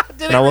it,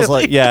 and I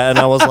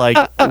was like,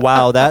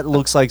 wow, that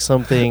looks like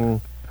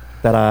something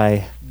that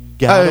I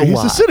gotta he's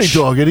watch. a city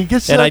dog, and he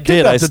gets And I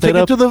did. I to stayed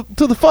take it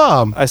to the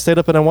farm. I stayed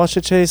up and I watched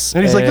it, Chase.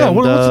 And he's like, "Oh,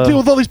 what's the deal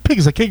with all these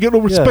pigs? I can't get no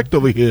respect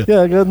over here."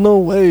 Yeah, I got no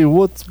way.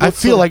 What's I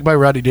feel up? like my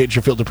Rodney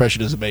Dangerfield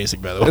impression is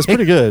amazing. By the way, It's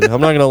pretty good. I'm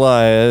not gonna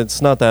lie.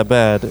 It's not that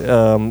bad.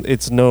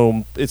 It's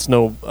no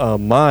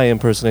my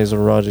impersonation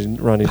of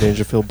Rodney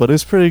Dangerfield, but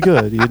it's pretty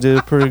good. You did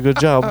a pretty good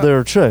job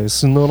there,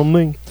 Chase. You know what I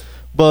mean?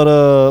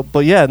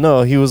 But yeah,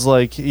 no. He was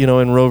like,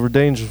 in Rover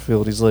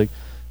Dangerfield. He's like,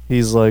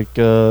 he's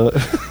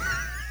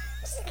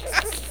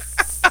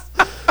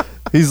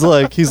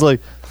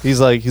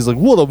like,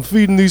 what? I'm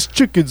feeding these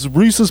chickens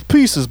Reese's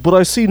Pieces, but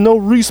I see no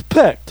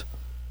respect.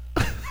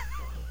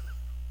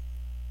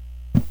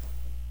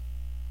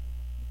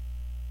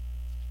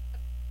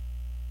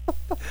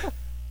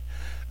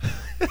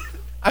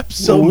 I'm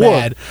so What?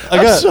 mad.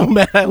 I'm so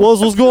mad.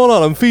 What's going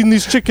on? I'm feeding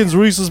these chickens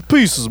Reese's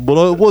Pieces,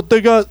 but what they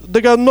got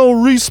no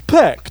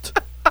respect.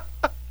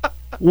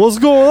 What's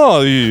going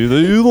on?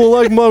 You don't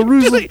like my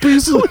Reese's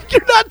Pieces?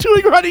 You're not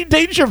doing Rodney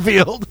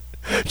Dangerfield.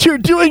 You're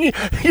doing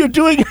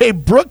a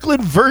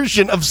Brooklyn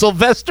version of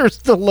Sylvester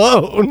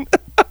Stallone.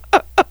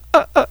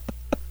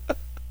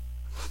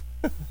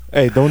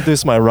 Hey, don't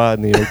diss my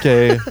Rodney,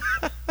 okay?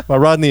 My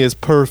Rodney is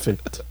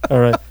perfect. All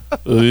right.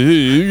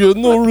 You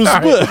got no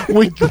respect.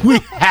 Right. We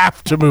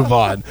have to move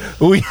on.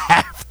 We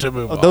have to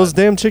move on. Those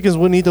damn chickens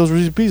wouldn't eat those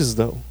Reese's Pieces,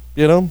 though.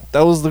 You know,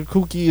 that was the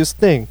kookiest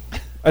thing.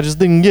 I just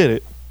didn't get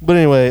it. But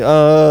anyway,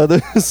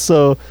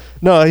 so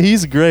no,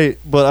 he's great.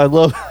 But I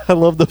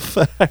love the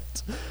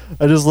fact.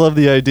 I just love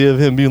the idea of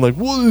him being like,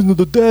 "Well,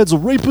 the dad's a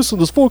rapist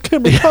and this full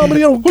camera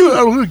comedy." I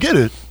don't get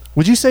it.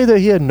 Would you say that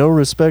he had no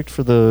respect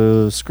for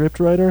the script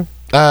writer?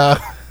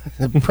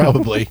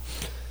 Probably.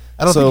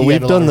 I don't So think he we've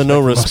had a done lot the of no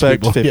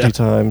respect respect for most 50 people.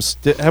 times.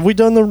 Have we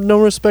done the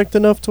no respect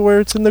enough to where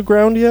it's in the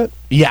ground yet?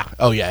 Yeah.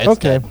 Oh yeah. It's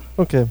Okay. dead.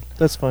 Okay.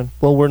 That's fine.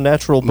 Well, we're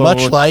natural born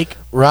Much like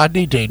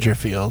Rodney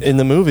Dangerfield. in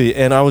the movie.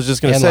 And I was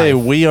just going to And say,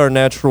 life. we are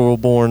natural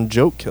born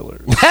joke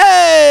killers.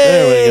 Hey!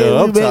 There we go,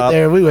 up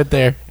top. We went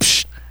there.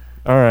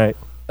 All right.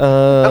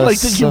 I like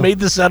that you made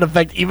the sound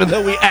effect even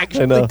though we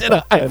actually know, did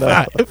a high I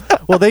know.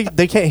 five. Well, they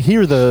can't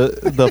hear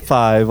the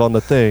 5 on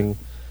the thing.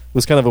 It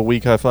was kind of a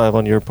weak high five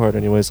on your part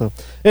anyway. So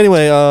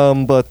anyway,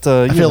 but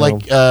I feel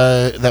like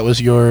that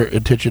was your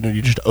intention and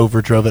you just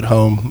overdrove it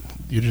home.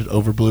 You just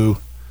overblew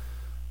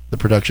the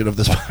production of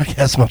this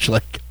podcast, much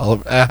like all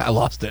of... I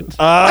lost it.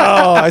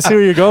 Oh, I see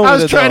where you're going with it.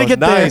 I was trying to get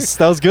there. Nice.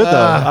 That was good, though.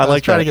 I was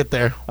like trying that. to get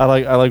there. I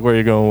like where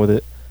you're going with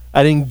it.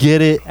 I didn't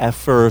get it at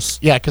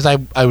first, Yeah, because I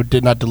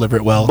did not deliver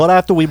it well. but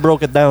after we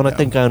broke it down, I Yeah.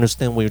 think I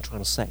understand what you're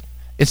trying to say.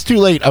 It's too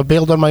late. I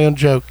bailed on my own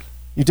joke.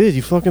 You did.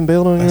 You fucking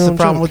bailed on That's your the own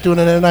problem joke. with doing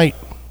it at night.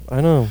 I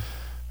know.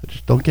 I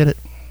just don't get it.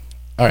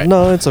 All right.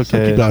 No, it's So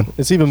okay. keep going.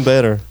 It's even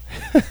better.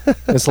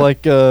 it's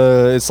like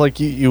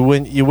you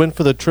went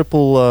for the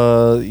triple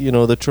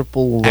the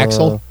triple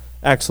Axel?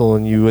 axel,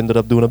 and you ended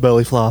up doing a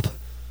belly flop.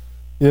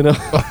 You know.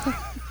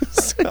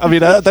 I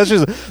mean that's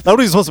just that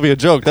wasn't supposed to be a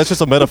joke. That's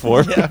just a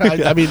metaphor. Yeah,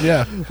 I mean,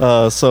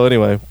 yeah. So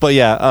anyway, but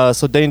yeah.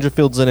 So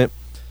Dangerfield's in it.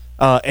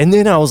 And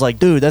then I was like,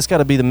 dude, that's got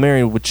to be the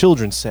Married with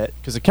Children set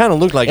because it kind of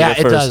looked like Yeah, it at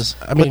it first. does.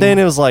 I but mean- then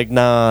it was like,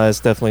 nah, it's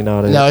definitely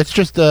not it. No, it's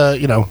just, I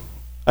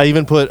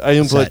even put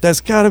Set.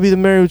 that's got to be the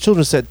Married with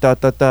Children set. ...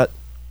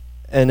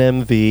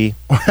 NMV.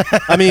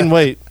 I mean,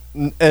 wait,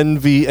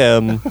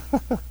 NVM.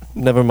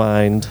 Never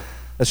mind.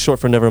 That's short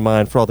for never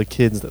mind for all the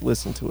kids that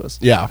listen to us.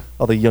 yeah.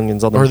 All the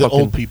youngins, all the Or the fucking-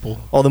 old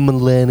people. all the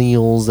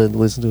millennials that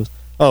listen to us.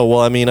 Oh well,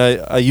 I mean,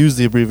 I used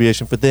the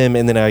abbreviation for them,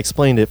 and then I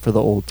explained it for the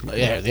old people.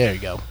 Yeah, there you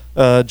go.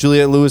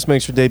 Juliette Lewis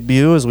makes her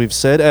debut, as we've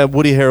said.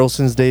 Woody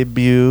Harrelson's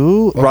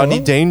debut. Rodney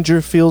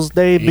Dangerfield's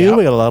debut. Yep.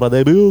 We got a lot of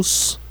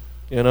debuts,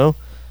 you know.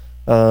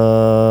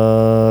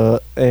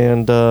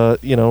 And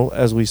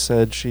as we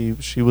said,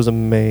 she was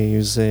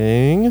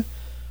amazing.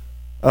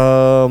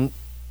 And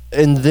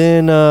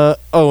then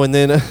and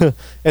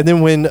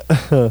then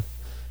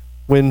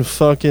when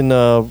fucking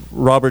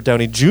Robert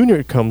Downey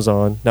Jr. comes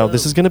on. Now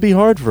this is going to be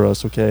hard for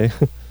us, okay?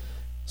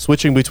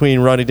 Switching between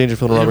Rodney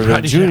Dangerfield and Robert Downey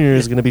Rodney Jr. Jr.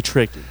 is going to be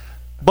tricky.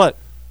 But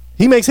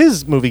he makes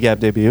his movie gap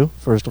debut,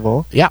 first of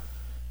all. Yeah.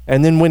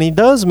 And then when he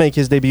does make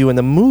his debut in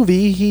the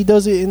movie, he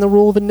does it in the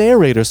role of a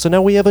narrator. So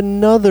now we have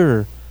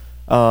another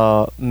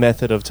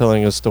method of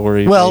telling a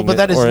story. Well, but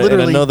that is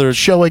literally another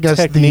showing us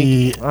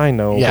technique. the... I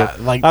know. Yeah,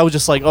 but like... I was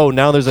just like, oh,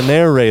 now there's a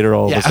narrator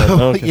all of a sudden.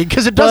 Yeah, Okay.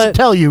 because it doesn't But-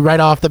 tell you right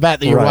off the bat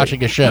that you're Right.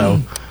 watching a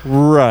show.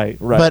 Right.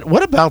 But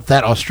what about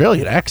that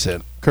Australian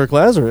accent? Kirk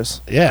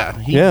Lazarus. Yeah,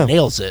 he Yeah.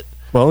 nails it.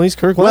 Well, he's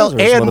Kirk Well,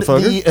 Lazarus, and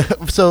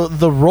motherfucker. so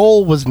the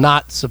role was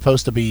not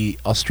supposed to be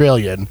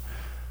Australian,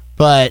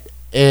 but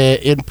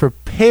in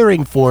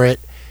preparing for it,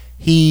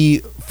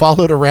 he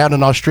followed around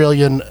an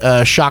Australian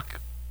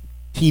shock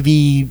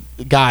TV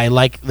guy,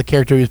 like the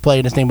character he was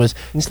playing. His name was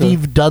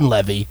Steve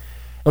Dunleavy.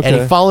 And he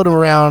Okay. followed him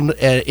around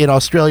in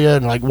Australia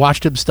and like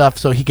watched him stuff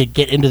so he could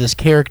get into this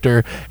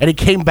character. And he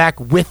came back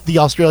with the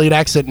Australian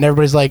accent, and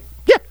everybody's like,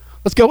 "Yeah,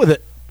 let's go with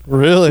it."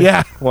 Really?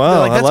 Yeah. Wow, They're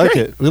like, I "That's like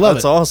great. it. We love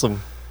That's it."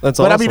 awesome. That's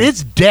But awesome. I mean,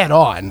 it's dead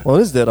on. Well,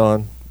 it is dead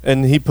on.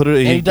 And he put it.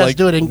 And he does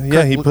do it in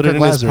Yeah, Kirk- he put Kirk it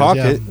in his Lazarus,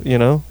 pocket, you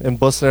know, and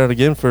busted it out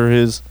again for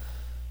his.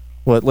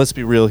 What? Let's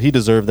be real. He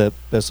deserved that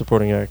Best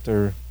Supporting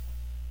Actor.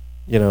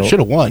 You know, Should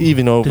have won.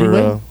 Even Did he over.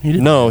 win? He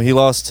didn't. No, he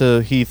lost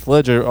to Heath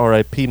Ledger.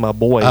 R.I.P. My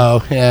boy.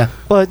 Oh yeah,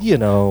 But you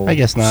know, I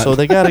guess not. So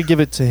they got to give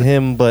it to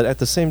him. But at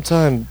the same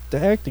time, the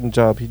acting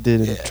job he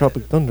did in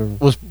Tropic Thunder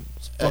was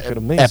fucking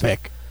amazing.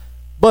 epic.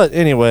 But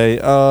anyway,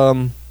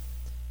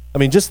 I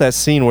mean, just that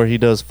scene where he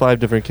does 5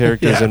 different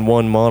characters Yeah. in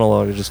one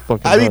monologue is just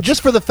fucking. I mean, nuts.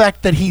 just for the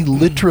fact that he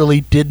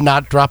literally did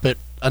not drop it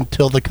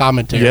until the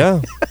commentary.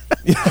 Yeah,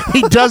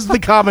 He does the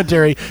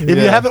commentary. If you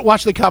haven't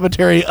watched the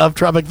commentary of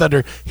Tropic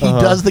Thunder, he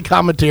does the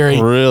commentary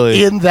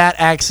in that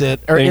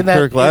accent or in that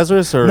Kirk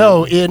Lazarus or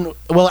no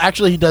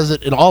actually he does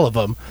it in all of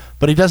them,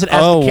 but he does it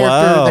as the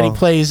character that he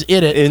plays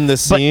in it in the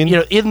scene.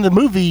 But, in the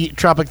movie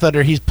Tropic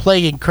Thunder, he's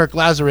playing Kirk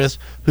Lazarus,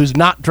 who's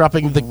not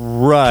dropping the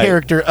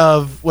character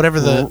of whatever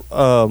their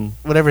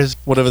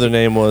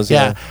name was.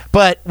 Yeah,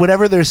 but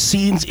whenever there's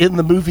scenes in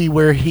the movie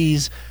where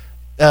he's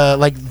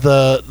like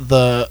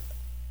the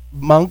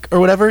monk or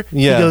whatever,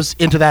 he goes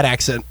into that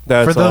accent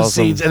for those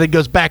scenes, and then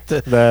goes back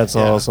to. That's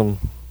awesome.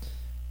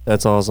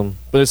 That's awesome.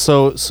 But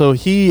so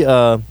he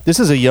this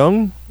is a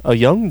young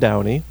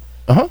Downey,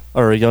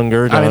 or a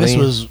younger Downey. I mean, this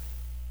was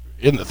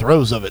in the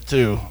throes of it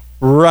too.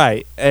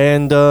 Right,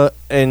 and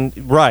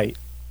right,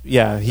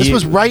 yeah.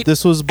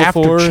 This was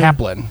before after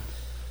Chaplin.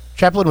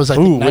 Chaplin was, I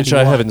think, 91. Which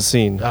I haven't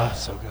seen. Oh,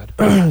 so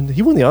good.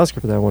 He won the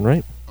Oscar for that one,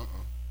 right?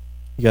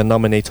 He got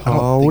nominated. I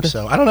don't think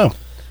so. I don't know.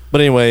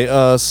 But anyway,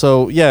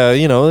 so yeah,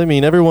 I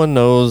mean, everyone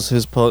knows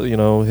his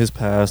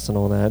past and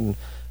all that, and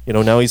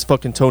now he's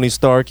fucking Tony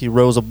Stark. He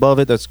rose above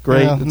it. That's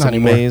great. Well, that's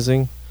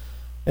amazing.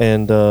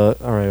 And all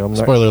right,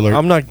 spoiler alert.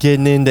 I'm not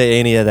getting into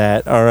any of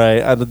that. All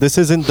right, this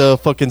isn't the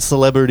fucking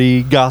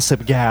celebrity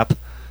gossip gap.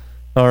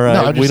 All right,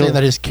 no, I'm just saying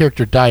that his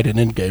character died in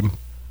Endgame.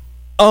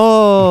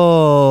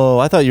 Oh,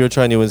 I thought you were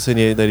trying to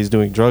insinuate that he's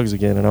doing drugs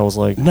again, and I was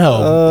like,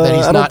 no, that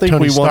he's I not don't think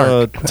Tony we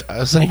Stark. want I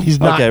was saying he's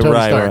not Tony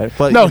Stark. Right.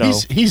 But, no,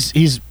 he's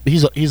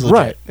legit.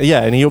 Right.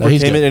 Yeah, and he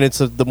overcame it, and it's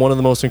one of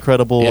the most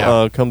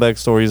incredible comeback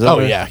stories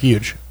ever. Oh yeah,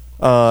 huge.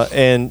 But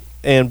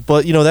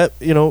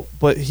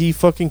but he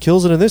fucking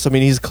kills it in this. I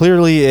mean, he's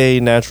clearly a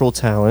natural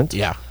talent.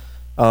 Yeah.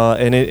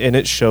 And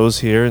it shows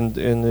here, and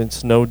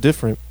it's no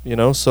different.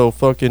 So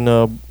fucking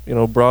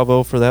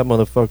bravo for that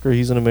motherfucker.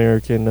 He's an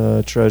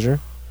American treasure.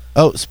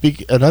 Oh,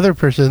 another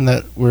person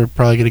that we're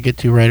probably going to get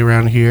to right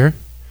around here,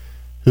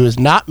 who is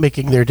not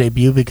making their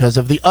debut because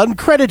of the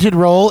uncredited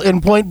role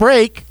in Point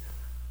Break.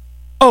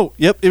 Oh,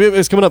 yep,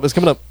 it's coming up. Okay.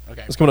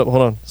 It's coming up.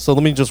 Hold on. So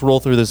let me just roll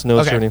through this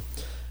notes journey.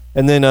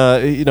 And then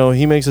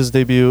he makes his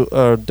debut,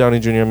 Downey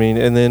Jr. I mean,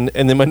 and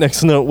then my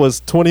next note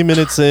was 20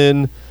 minutes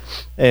in,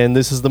 and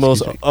this is the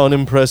most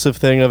unimpressive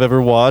thing I've ever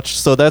watched.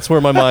 So that's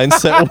where my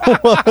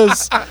mindset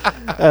was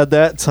at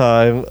that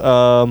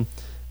time.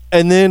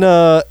 And then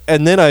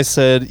I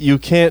said, you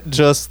can't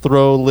just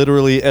throw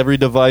literally every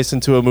device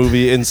into a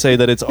movie and say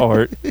that it's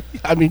art.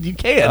 I mean, you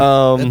can.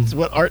 That's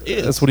what art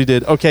is. That's what he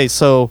did. Okay,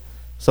 so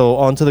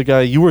on to the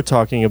guy you were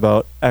talking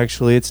about.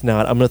 Actually, it's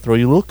not. I'm going to throw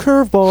you a little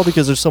curveball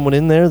because there's someone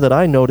in there that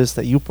I noticed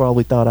that you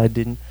probably thought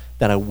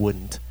that I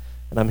wouldn't.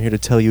 And I'm here to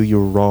tell you you're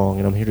wrong,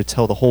 and I'm here to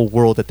tell the whole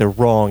world that they're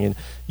wrong, and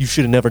you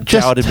should have never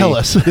doubted me. Just tell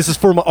us. This is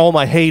for all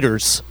my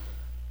haters.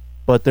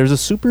 But there's a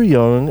super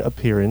young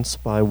appearance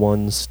by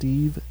one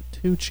Steve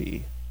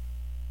Tucci.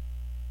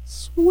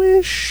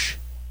 Swish.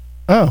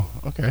 Oh,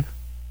 okay.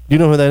 You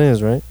know who that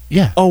is, right?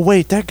 Yeah. Oh,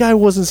 wait, that guy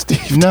wasn't Steve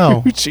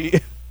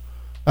Tucci.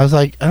 I was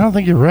like, I don't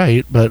think you're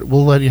right, but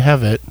we'll let you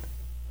have it.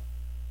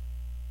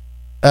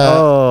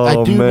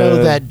 I do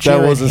know that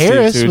Jared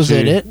Harris was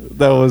in it.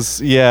 That was,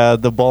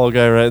 the bald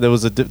guy, right? That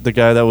was the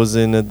guy that was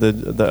in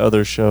the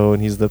other show,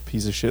 and he's the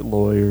piece of shit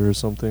lawyer or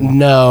something.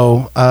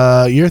 No,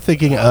 you're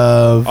thinking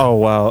of... Oh,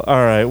 wow.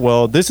 All right,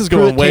 well, this is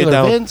going way Taylor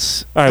down.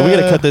 Vince, all right, we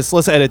got to cut this.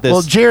 Let's edit this.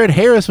 Well, Jared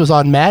Harris was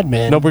on Mad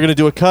Men. Nope, we're going to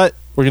do a cut.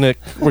 We're gonna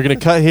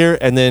cut here,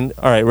 and then,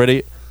 all right,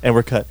 ready? And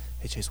we're cut.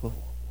 Hey, Chase, what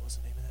was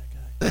the name of that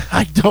guy?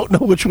 I don't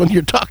know which one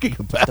you're talking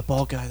about. The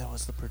bald guy that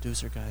was the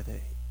producer guy that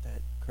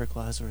Kirk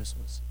Lazarus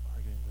was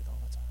arguing with all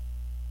the time.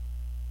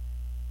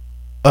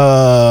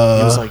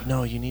 He was like,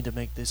 no, you need to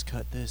make this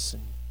cut this.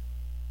 And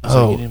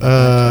you need to make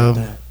that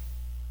cut that.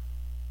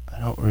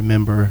 I don't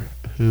remember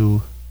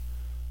who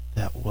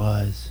that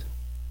was.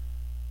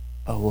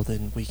 Oh, well,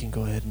 then we can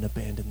go ahead and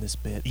abandon this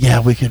bit. Yeah,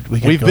 we could.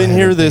 We've been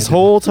here this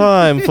whole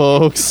time,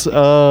 folks.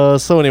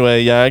 So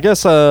anyway, I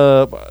guess,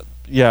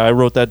 I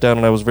wrote that down,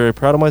 and I was very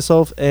proud of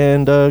myself.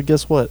 And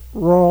guess what?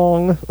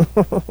 Wrong.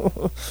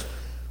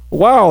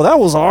 Wow, that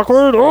was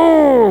awkward.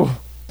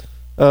 Oh.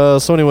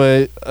 So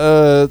anyway,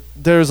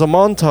 there's a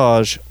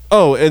montage.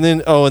 And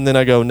then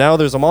I go, now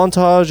there's a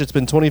montage. It's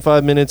been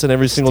 25 minutes, and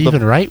every single...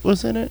 Stephen Wright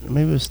was in it?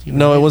 Maybe it was Stephen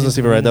No, Wright. it wasn't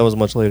Stephen Wright. That was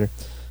much later.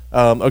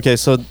 Okay,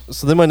 so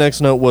then my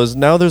next note was,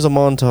 now there's a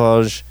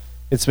montage.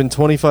 It's been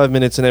 25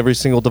 minutes, and every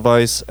single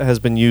device has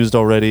been used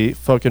already.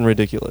 Fucking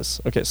ridiculous.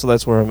 Okay, so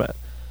that's where I'm at.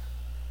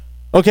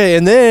 Okay,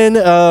 and then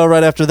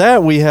right after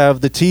that, we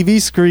have the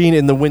TV screen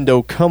in the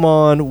window. Come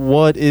on,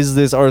 what is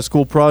this? Our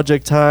school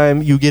project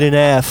time. You get an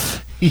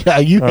F. Yeah,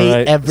 you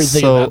hate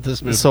everything about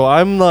this movie. So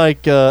I'm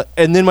like,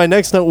 and then my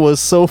next note was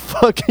so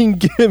fucking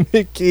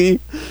gimmicky.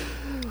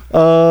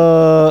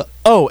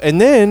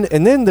 And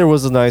then there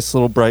was a nice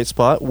little bright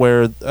spot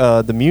where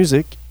the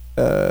music,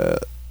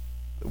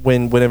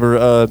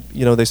 whenever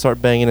they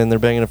start banging and they're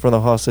banging in front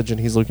of the hostage, and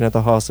he's looking at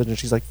the hostage, and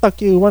she's like,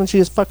 "Fuck you! Why don't you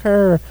just fuck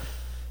her?"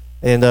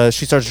 And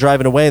she starts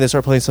driving away. They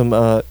start playing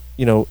some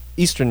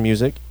Eastern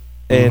music,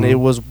 and it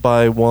was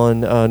by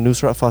one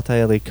Nusrat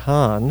Fateh Ali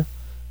Khan.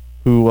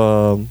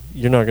 who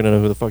you're not gonna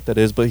know who the fuck that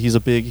is, but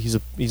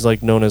he's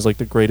like known as like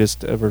the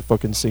greatest ever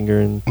fucking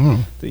singer in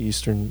the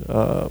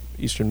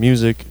Eastern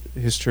music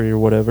history or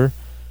whatever.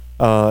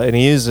 And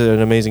he is an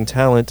amazing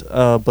talent,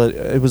 but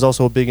it was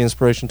also a big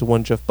inspiration to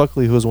one Jeff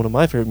Buckley, who is one of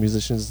my favorite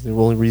musicians. The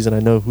only reason I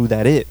know who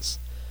that is.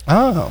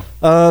 Oh.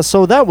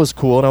 So that was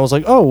cool, and I was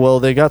like, oh, well,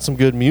 they got some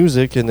good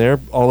music in there.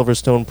 Oliver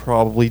Stone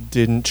probably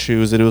didn't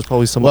choose it. It was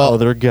probably some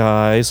other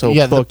guy, so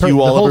yeah, fuck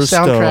you, Oliver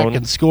Stone. The whole soundtrack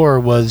and score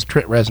was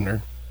Trent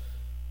Reznor.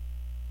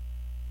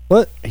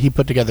 What? He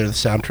put together the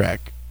soundtrack.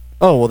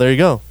 Oh, well, there you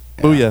go.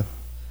 Yeah.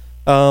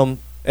 Booyah.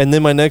 And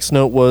then my next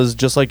note was,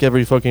 just like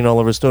every fucking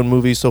Oliver Stone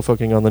movie, so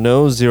fucking on the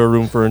nose, zero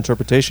room for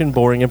interpretation,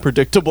 boring and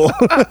predictable.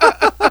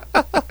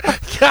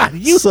 God,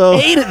 you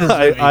hated this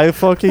movie. I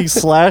fucking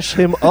slash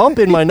him up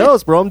in my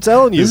notes, bro. I'm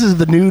telling you. This is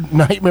the new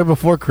Nightmare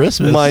Before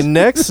Christmas. My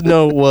next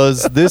note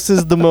was, this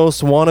is the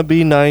most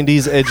wannabe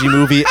 90s edgy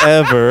movie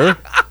ever.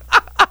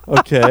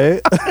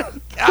 Okay.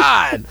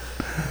 God.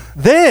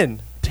 Then,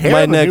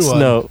 my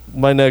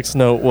next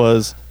note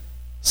was,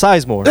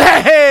 Sizemore.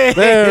 Hey!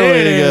 There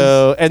we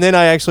go. And then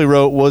I actually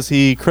wrote, was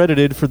he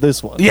credited for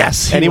this one?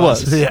 Yes, and he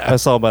was. Yeah. I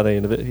saw by the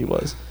end of it, he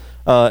was.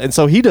 And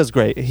so he does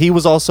great. He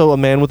was also a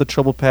man with a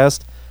troubled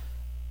past.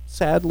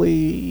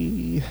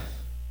 Sadly,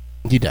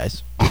 he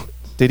dies.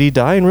 Did he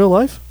die in real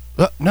life?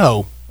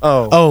 No.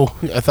 Oh,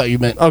 I thought you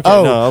meant. Okay,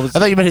 no, I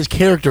thought you meant his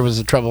character was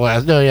a trouble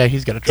ass. No, yeah,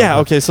 he's got a trouble. Yeah,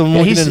 okay, so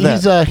we'll get into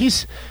that.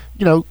 He's,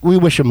 we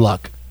wish him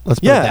luck. Let's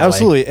put it that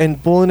absolutely. way.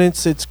 And well, and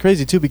it's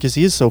crazy too because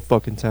he is so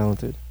fucking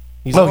talented.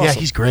 He's awesome. Yeah,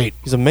 he's great.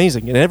 He's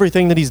amazing in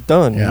everything that he's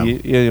done. Yeah.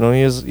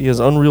 He has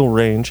unreal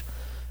range,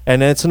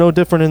 and it's no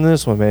different in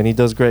this one, man. He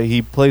does great.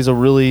 He plays a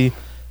really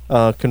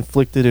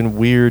conflicted and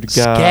weird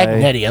guy.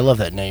 Scagnetti, I love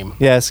that name.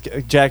 Yeah,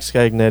 Jack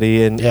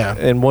Scagnetti,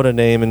 and what a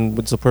name, and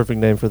it's a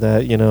perfect name for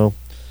that,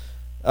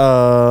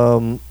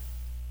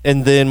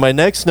 And then my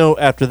next note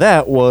after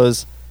that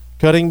was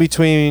cutting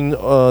between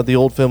the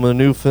old film and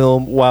the new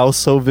film. Wow,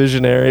 so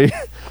visionary.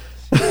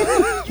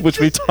 Which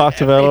we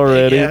talked about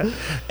already. Yeah.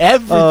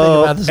 Everything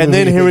about this movie. And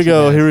then here we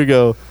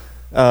go.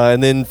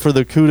 And then for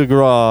the coup de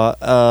grace,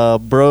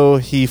 bro,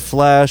 he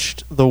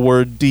flashed the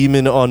word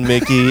demon on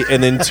Mickey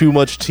and then too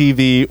much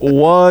TV.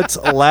 What?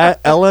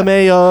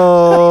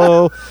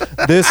 LMAO.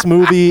 This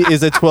movie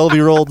is a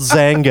 12-year-old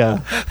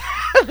Zanga.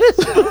 This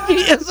movie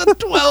is a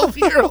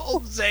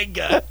 12-year-old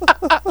Zanga.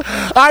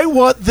 I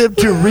want them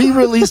to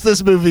re-release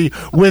this movie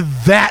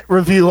with that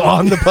review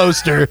on the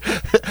poster.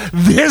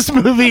 This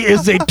movie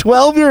is a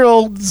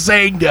 12-year-old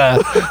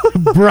Zanga.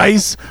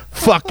 Bryce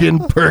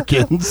fucking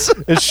Perkins.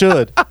 It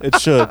should.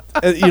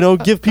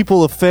 Give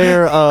people a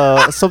fair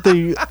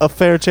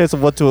chance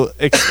of what to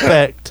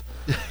expect.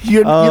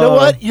 You know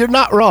what? You're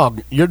not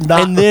wrong. You're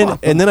not wrong.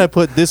 And then I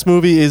put, this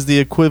movie is the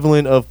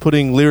equivalent of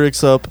putting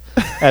lyrics up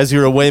as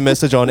your away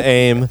message on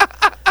AIM.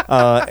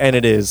 And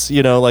it is,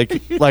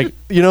 like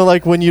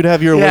when you'd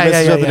have your away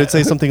message up and it'd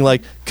say something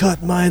like,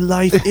 cut my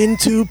life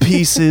into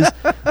pieces.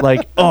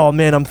 Like, oh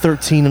man, I'm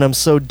 13 and I'm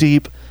so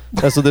deep.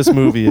 That's what this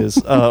movie is.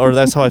 Or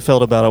that's how I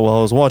felt about it while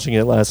I was watching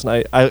it last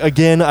night.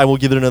 I will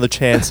give it another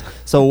chance.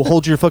 So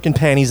hold your fucking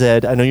panties,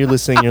 Ed. I know you're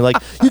listening. You're like,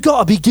 you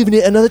gotta be giving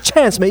it another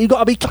chance, mate. You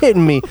gotta be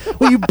kidding me.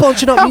 Well, you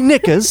bunching up me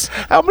knickers.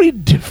 How many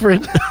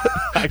different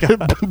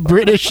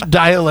British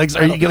dialects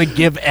are you gonna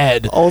give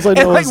Ed? All I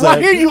know is why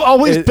are you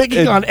always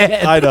picking on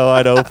Ed? I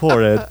know.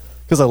 Poor Ed.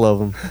 Because I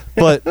love him.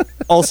 But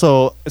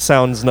also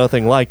sounds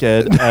nothing like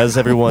Ed, as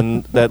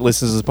everyone that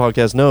listens to this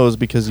podcast knows,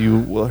 because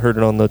you heard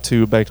it on the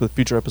 2 Back to the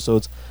Future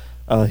episodes.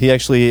 He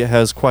actually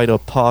has quite a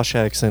posh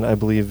accent, I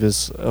believe,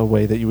 is a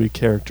way that you would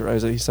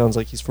characterize it. He sounds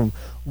like he's from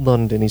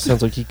London. He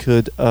sounds like he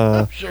could.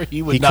 I'm sure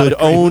he would.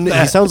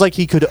 He sounds like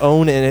he could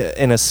own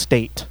an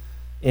estate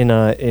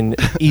in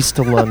East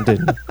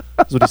London.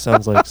 That's what he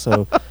sounds like.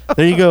 So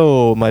there you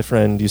go, my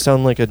friend. You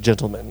sound like a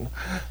gentleman.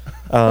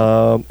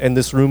 And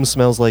this room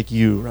smells like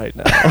you right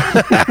now.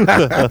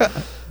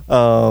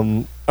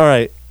 All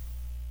right.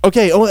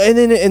 Okay. Oh, and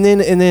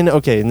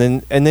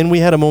then we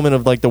had a moment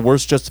of like the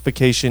worst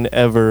justification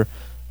ever,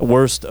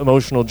 worst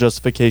emotional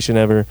justification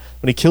ever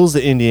when he kills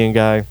the Indian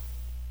guy.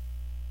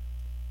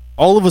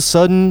 All of a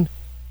sudden,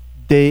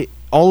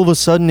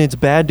 it's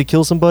bad to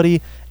kill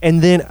somebody,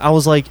 and then I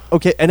was like,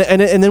 okay, and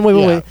then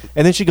wait,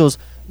 and then she goes,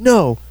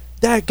 no,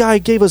 that guy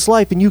gave us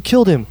life, and you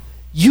killed him.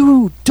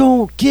 You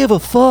don't give a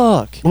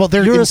fuck. Well,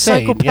 you're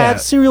insane, a psychopath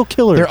serial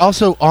killer. They're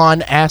also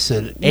on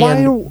acid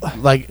and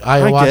like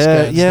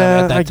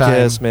ayahuasca. I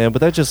guess, man. But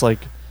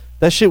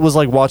that shit was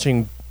like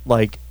watching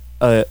like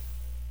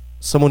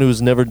someone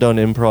who's never done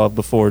improv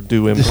before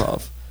do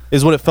improv.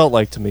 Is what it felt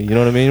like to me. You know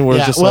what I mean? Where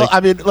it's just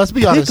let's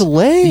be honest.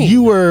 Lane.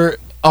 You were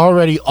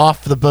already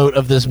off the boat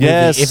of this movie.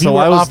 Yes, if you were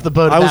off the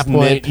boat at that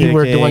point, you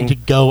were going to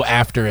go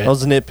after it. I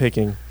was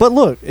nitpicking. But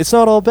look, it's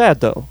not all bad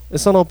though.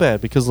 It's not all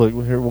bad because look,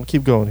 we'll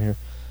keep going here.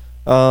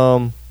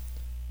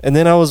 And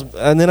then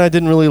I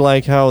didn't really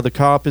like how the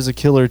cop is a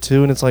killer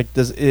too, and it's like,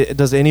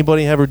 does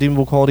anybody have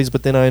redeemable qualities?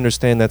 But then I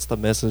understand that's the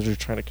message you're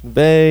trying to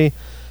convey.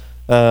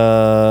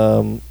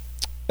 And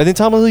then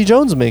Tommy Lee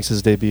Jones makes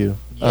his debut.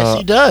 Yes,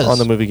 he does. On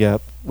the movie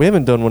Gap. We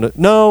haven't done one.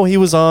 No, he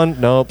was on.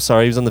 Nope,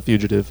 sorry, he was on The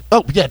Fugitive.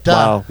 Oh, yeah, duh.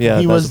 Wow, yeah,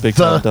 he that was a big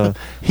the, time.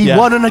 He Yeah.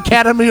 won an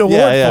Academy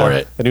Award for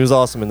it. And he was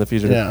awesome in The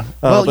Fugitive. Yeah.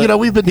 Well, but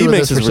we've been he doing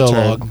makes this for his so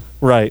return. long.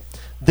 Right.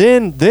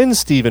 Then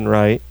Stephen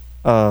Wright.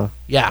 Yeah,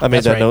 I made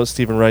that's that right. note.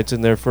 Stephen Wright's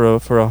in there for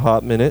a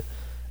hot minute,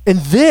 and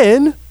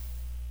then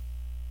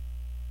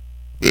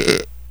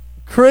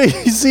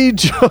Crazy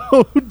Joe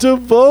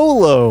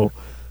Davolo.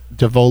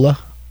 Davola?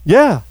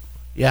 Yeah,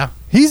 Yeah.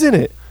 he's in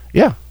it.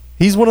 Yeah.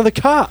 He's one of the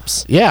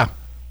cops. Yeah.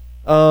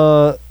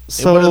 So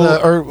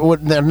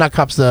not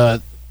cops,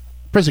 the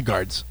prison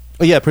guards.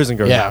 oh, yeah, prison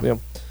guard. Yeah.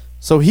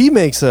 So he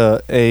makes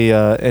an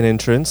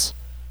entrance.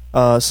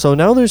 So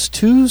now there's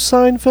 2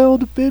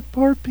 Seinfeld bit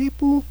part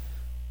people.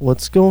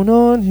 What's going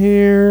on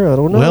here? I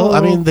don't know. Well,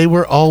 I mean, they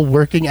were all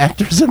working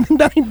actors in the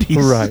 90s.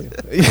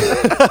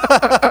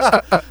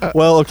 Right.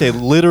 Well, okay,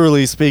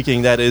 literally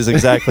speaking, that is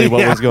exactly what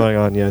Yeah. was going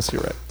on. Yes,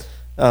 you're right.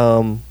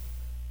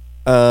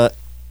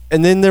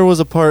 And then there was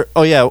a part.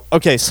 Oh yeah.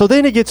 Okay. So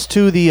then it gets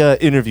to the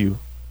interview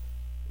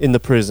in the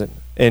prison,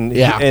 and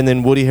Yeah. and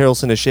then Woody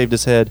Harrelson has shaved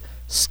his head.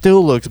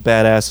 Still looks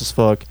badass as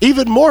fuck.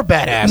 Even more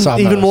badass,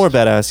 almost. Even more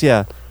badass.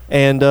 Yeah.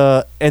 And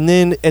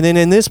then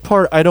in this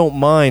part, I don't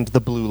mind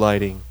the blue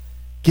lighting.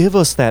 Give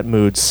us that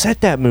mood.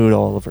 Set that mood,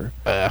 Oliver.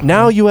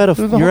 Now you had The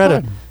whole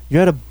time.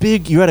 you're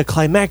at a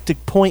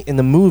climactic point in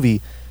the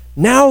movie.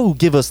 Now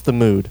give us the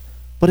mood.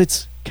 But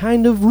it's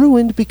kind of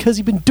ruined because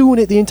you've been doing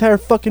it the entire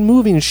fucking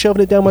movie and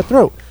shoving it down my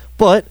throat.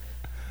 But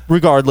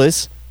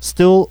regardless,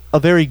 still a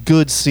very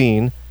good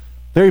scene,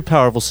 very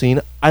powerful scene.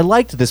 I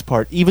liked this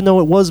part, even though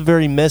it was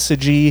very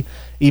messagey,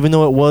 even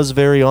though it was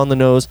very on the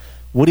nose.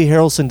 Woody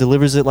Harrelson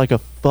delivers it like a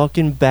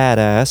fucking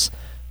badass.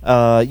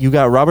 You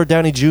got Robert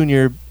Downey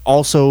Jr.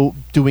 also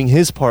doing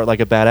his part like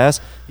a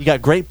badass. You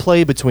got great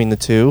play between the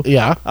two.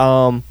 Yeah.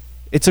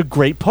 It's a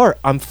great part.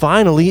 I'm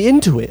finally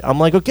into it. I'm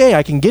like, okay,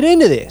 I can get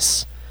into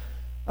this.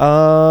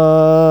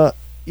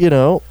 You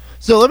know,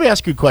 So let me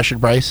ask you a question,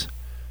 Bryce.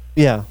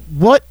 yeah.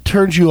 What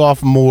turns you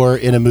off more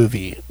in a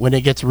movie? When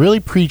it gets really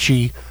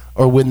preachy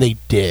or when they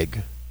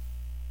dig?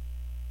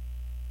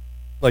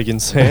 Like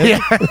insane.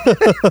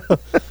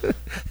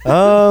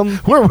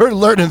 We're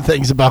learning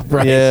things about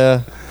Bryce.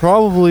 Yeah,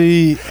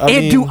 probably.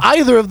 And do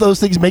either of those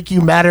things make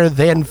you madder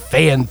than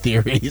fan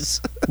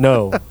theories?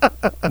 No.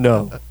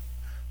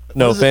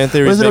 What is Fan it-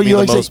 theories what is it make me you the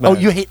like most say? Oh,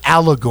 mad. you hate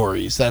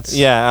allegories. That's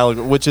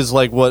Which is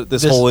like what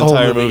this This whole whole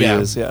entire movie, movie yeah.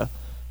 is.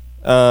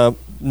 Yeah.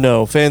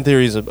 No, fan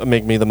theories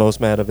make me the most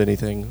mad of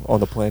anything on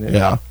the planet.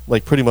 Yeah.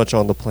 Like pretty much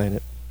on the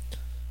planet.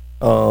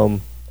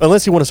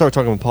 Unless you want to start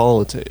talking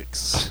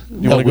politics.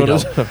 You No, want to we go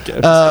don't.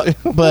 to?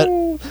 Okay.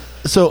 But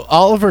so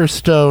Oliver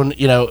Stone,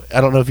 I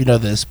don't know if you know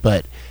this,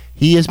 but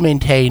he has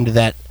maintained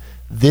that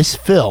this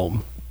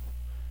film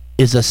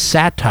is a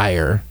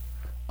satire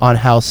on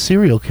how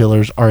serial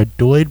killers are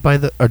adored by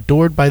the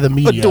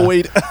media.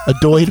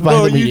 Adored by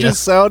No, the media. you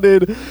just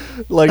sounded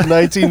like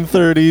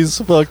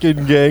 1930s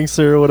fucking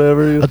gangster or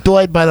whatever.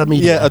 Adored by the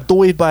media. Yeah,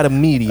 adored by the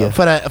media.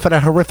 For the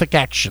horrific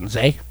actions,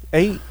 eh?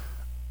 Hey.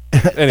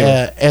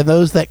 Anyway. And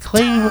those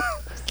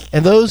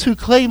who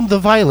claim the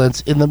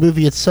violence in the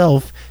movie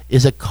itself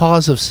is a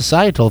cause of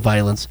societal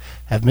violence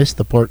have missed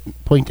the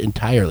point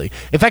entirely.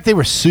 In fact, they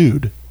were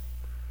sued.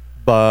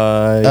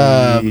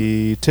 By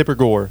Tipper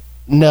Gore.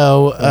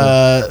 No,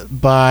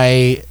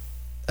 by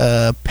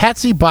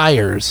Patsy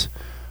Byers,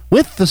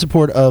 with the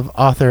support of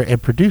author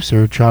and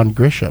producer John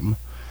Grisham,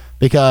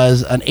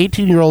 because an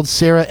 18-year-old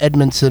Sarah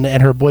Edmondson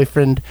and her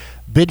boyfriend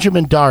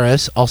Benjamin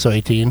Doris, also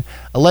 18,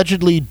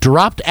 allegedly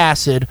dropped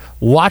acid,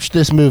 watched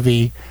this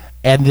movie,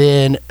 and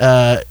then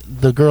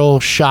the girl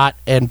shot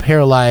and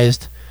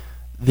paralyzed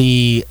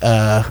the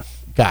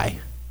guy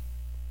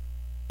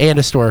and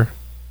a store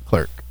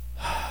clerk.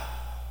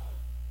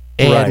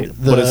 Right,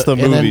 but it's the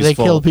and then movie's they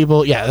fault. killed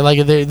people. Yeah,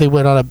 like they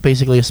went on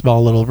basically a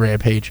small little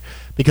rampage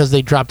because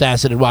they dropped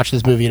acid and watched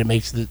this movie, and it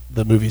makes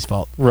the movie's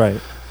fault. Right.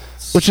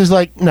 Which is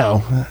like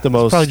no, The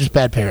most. it's probably just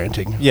bad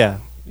parenting. Yeah.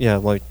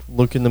 Like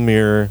look in the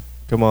mirror.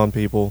 Come on,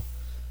 people.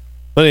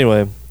 But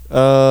anyway,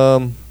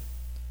 all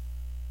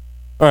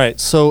right.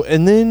 So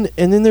and then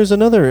there's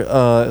another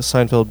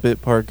Seinfeld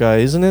bit part guy,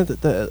 isn't it?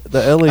 The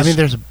LA. I mean,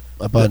 there's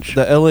a bunch.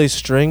 The LA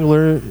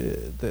Strangler,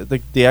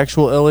 the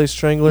actual LA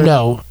Strangler.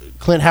 No,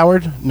 Clint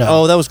Howard. No.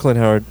 Oh, that was Clint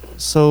Howard.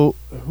 So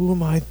who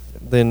am I?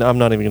 Then I'm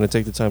not even going to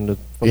take the time to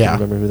fucking Yeah.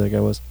 remember who that guy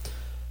was.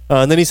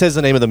 And then he says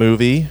the name of the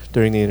movie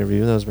during the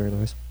interview. That was very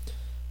nice.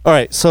 All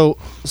right, so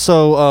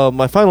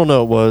my final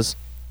note was,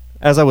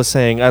 as I was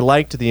saying, I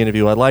liked the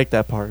interview. I liked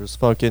that part.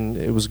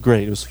 It was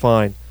great. It was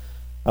fine.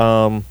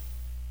 I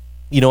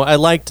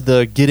liked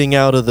the getting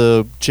out of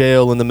the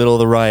jail in the middle of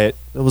the riot.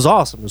 It was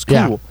awesome. It was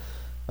cool.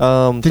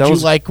 Yeah. Did you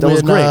like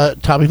when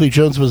Tommy Lee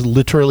Jones was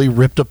literally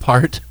ripped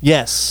apart?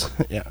 Yes.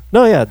 Yeah.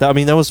 No, yeah. That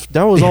was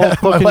all Yeah,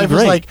 fucking my wife great.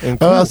 was like, and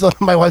cool.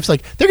 my wife's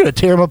like, they're gonna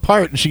tear him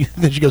apart, and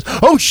then she goes,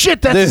 oh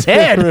shit, that's his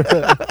head.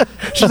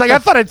 She's like, I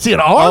thought I'd see an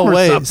arm Oh or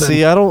wait, something.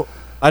 see, I don't.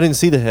 I didn't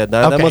see the head.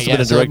 That Okay, must have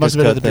been a so it director's must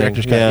have been cut the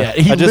director's thing. cut,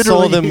 yeah. He I just saw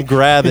literally- them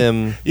grab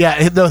him.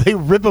 Yeah, no, they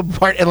rip him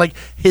apart, and like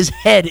his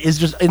head is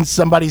just in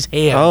somebody's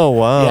hand. Oh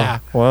wow! Yeah.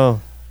 Wow.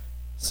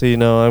 See,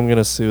 no, I'm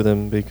gonna sue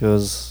them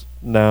because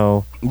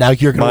now Now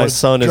you're gonna my wanna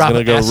son is drop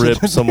gonna go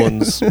acid. rip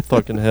someone's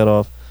fucking head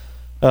off.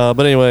 But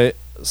anyway,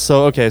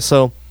 so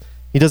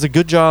he does a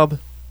good job.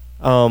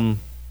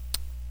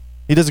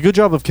 He does a good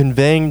job of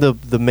conveying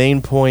the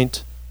main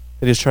point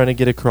that he's trying to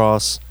get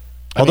across.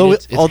 Although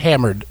it's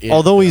hammered.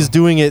 although he's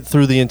doing it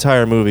through the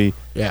entire movie.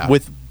 Yeah.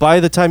 By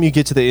the time you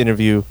get to the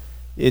interview,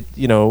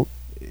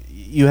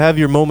 you have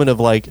your moment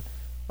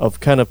of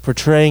kind of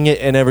portraying it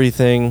and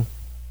everything,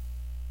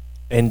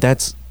 and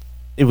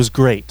it was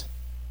great.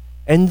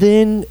 And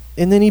then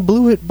he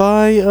blew it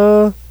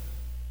by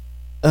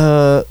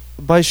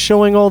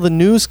showing all the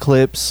news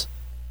clips.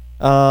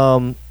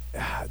 There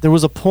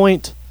was a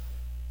point.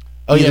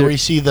 Oh yeah, where you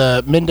see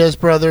the Mendez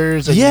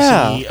brothers and you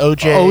see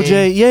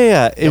OJ.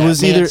 Yeah. It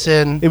was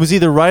Manson.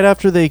 either right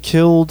after they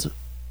killed.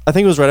 I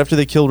think it was right after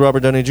they killed Robert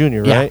Downey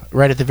Jr. Right?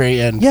 Right at the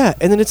very end. Yeah,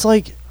 and then it's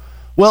like,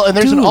 well, and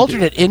there's an Dude,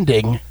 alternate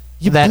ending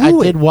you that I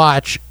blew did it.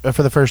 watch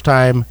for the first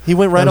time. He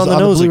went right That on was the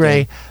nose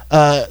Blu-ray.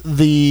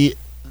 again.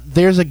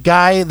 There's a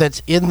guy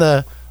that's in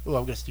the. Oh,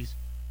 I'm gonna sneeze.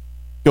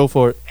 Go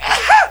for it.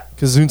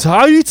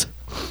 Gesundheit.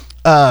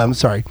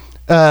 Sorry.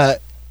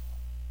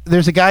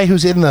 There's a guy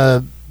who's in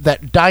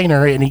that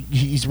diner, and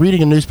he's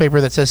reading a newspaper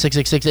that says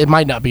 666. It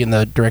might not be in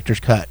the director's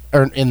cut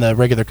or in the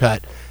regular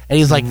cut, and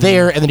he's like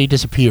there, and then he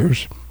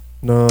disappears.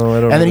 No, I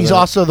don't. And then he's that.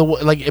 also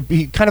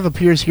he kind of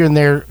appears here and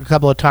there a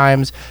couple of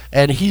times,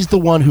 and he's the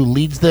one who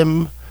leads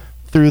them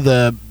through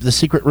the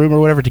secret room or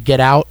whatever to get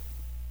out.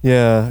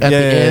 Yeah. At the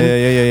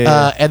end.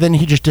 Yeah. And then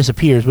he just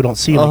disappears. We don't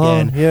see him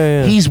again.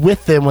 Yeah. He's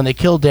with them when they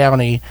kill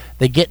Downey.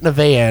 They get in a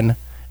van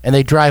and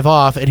they drive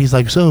off, and he's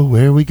like, "So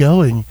where are we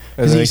going?"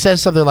 Because he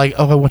says something like,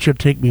 "Oh, I want you to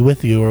take me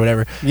with you," or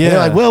whatever. Yeah. And they're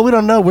like, "Well, we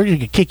don't know. We're going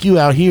to kick you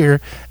out here."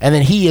 And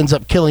then he ends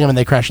up killing them, and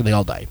they crash and they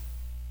all die.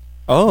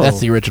 Oh. That's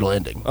the original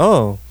ending.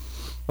 Oh,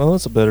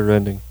 that's a better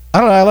ending. I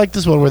don't know. I like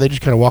this one where they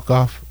just kind of walk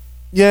off.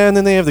 Yeah, and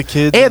then they have the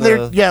kids. And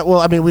they're well,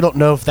 I mean, we don't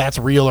know if that's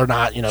real or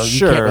not. You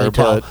Sure, you can't really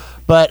tell.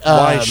 But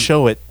why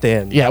show it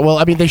then? Yeah, well,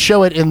 I mean, they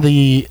show it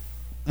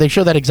they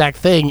show that exact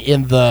thing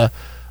in the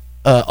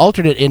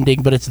alternate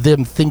ending, but it's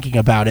them thinking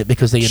about it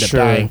because they end up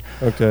dying.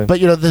 Okay.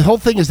 But the whole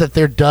thing is that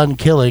they're done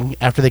killing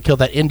after they kill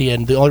that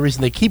Indian. The only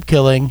reason they keep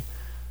killing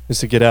is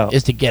to get out.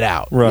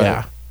 Right.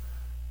 Yeah.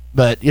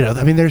 But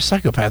I mean, they're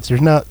psychopaths.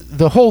 There's not.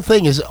 The whole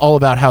thing is all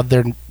about how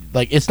they're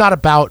like. It's not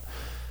about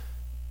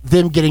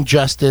them getting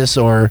justice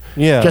or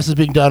justice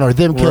being done or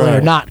them killing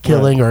or not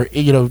killing or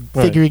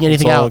figuring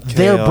anything out. Chaos.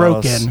 They're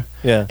broken.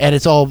 Yeah. And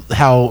it's all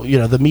how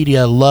the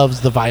media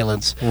loves the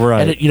violence.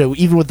 Right. And it,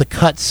 even with the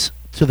cuts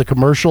to the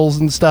commercials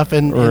and stuff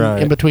in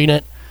between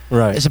it.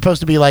 Right. It's supposed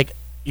to be like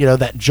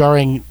that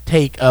jarring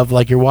take of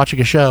like you're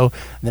watching a show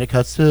and then it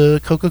cuts to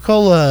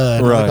Coca-Cola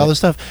and like all this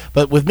stuff.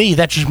 But with me,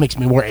 that just makes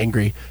me more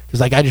angry because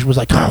like I just was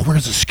like, oh,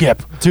 where's the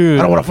skip, dude?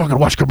 I don't want to fucking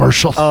watch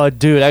commercials.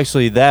 Dude,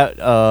 actually,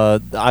 that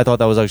I thought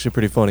that was actually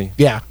pretty funny.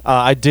 Yeah,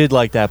 I did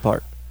like that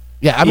part.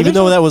 Yeah, I mean, even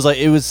though that was like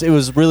it was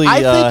really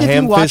I think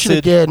if you watch it ham-fisted.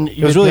 again,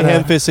 It was really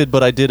ham-fisted,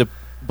 but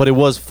but it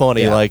was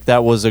funny. Yeah. Like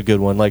that was a good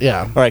one. Like,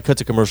 all right, cut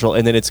to commercial,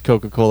 and then it's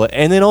Coca-Cola,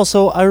 and then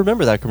also I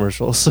remember that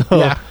commercial. So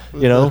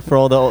for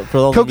all the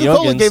Coca-Cola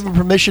youngins, gave them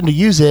permission to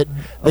use it.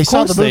 They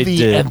saw the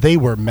movie and they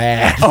were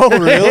mad. Oh,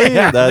 really?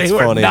 That's they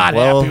were funny. not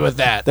Well, happy with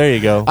that. There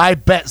you go. I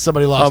bet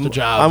somebody lost a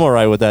job. I'm all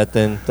right with that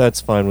then. That's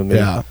fine with me.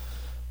 Yeah.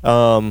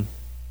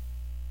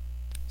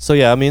 So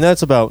yeah, I mean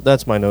that's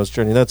my nose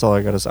journey. That's all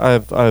I got to say.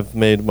 I've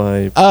made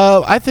my.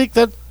 I think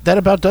that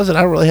about does it.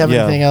 I don't really have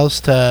anything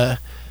else to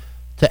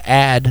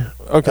add.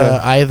 Okay.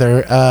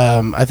 Either.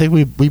 I think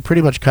we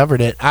pretty much covered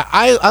it.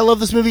 I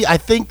love this movie. I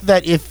think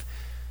that if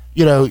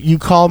you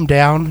calm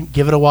down,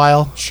 give it a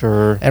while,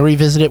 sure, and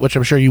revisit it, which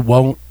I'm sure you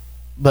won't,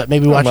 but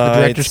maybe watch the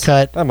director's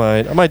cut. I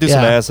might do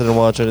some acid and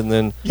watch it, and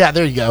then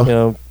there you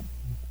go.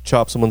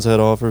 Chop someone's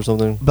head off or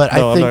something. But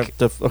no, I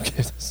think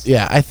okay.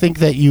 Yeah, I think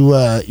that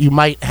you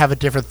might have a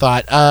different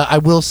thought. I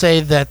will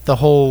say that the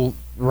whole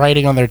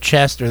writing on their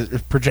chest or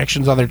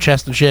projections on their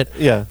chest and shit,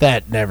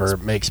 that never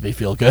makes me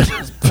feel good.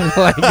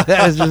 Like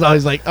that is just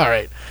always like, all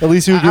right. At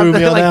least you agree with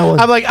me on that one.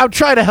 I'm like, I'm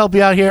trying to help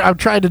you out here. I'm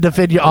trying to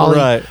defend you, Ollie.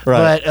 Right.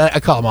 But I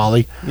call him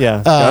Ollie.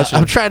 Yeah, gotcha.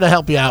 I'm trying to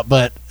help you out,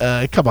 but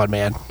come on,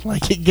 man.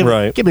 Like,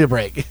 give me a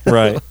break.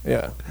 Right.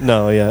 Yeah.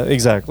 No. Yeah.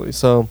 Exactly.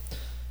 So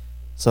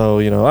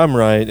I'm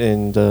right,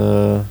 and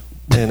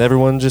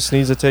everyone just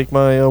needs to take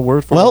my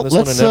word for it on this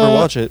one and never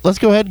watch it. Let's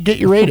go ahead and get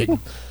your rating.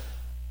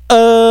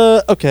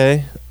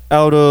 Okay.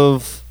 Out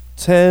of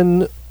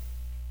 10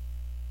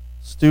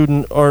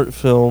 student art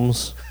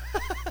films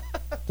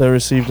that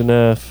received an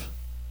F,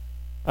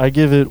 I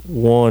give it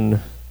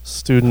 1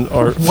 student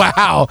art.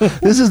 Wow,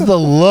 this is the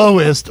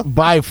lowest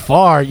by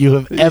far you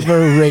have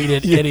ever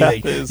rated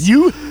anything.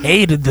 You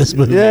hated this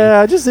movie.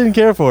 Yeah, I just didn't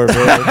care for it,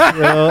 man.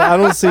 I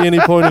don't see any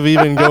point of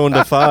even going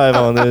to 5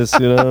 on this.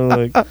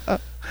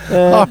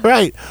 All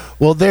right.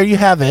 Well, there you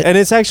have it. And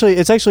it's actually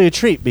a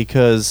treat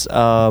because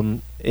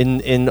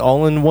in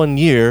all in 1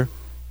 year,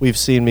 we've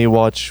seen me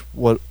watch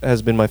what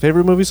has been my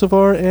favorite movie so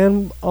far,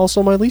 and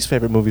also my least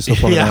favorite movie so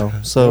far.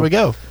 Now, so there we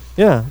go.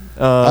 Yeah.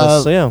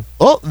 So yeah.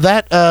 Well,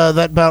 that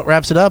about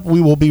wraps it up.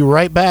 We will be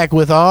right back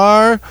with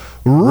our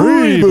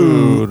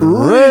reboot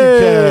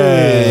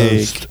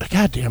recast.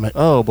 God damn it!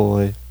 Oh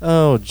boy.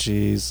 Oh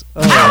jeez.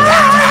 Oh.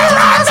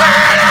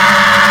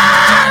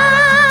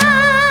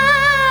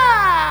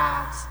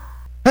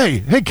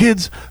 Hey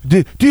kids,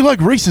 do you like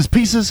Reese's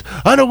Pieces?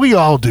 I know we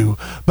all do.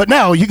 But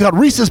now you got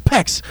Reese's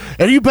Pecks,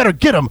 and you better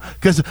get them,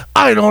 because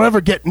I don't ever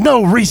get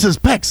no Reese's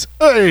Pecks.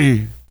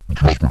 Hey!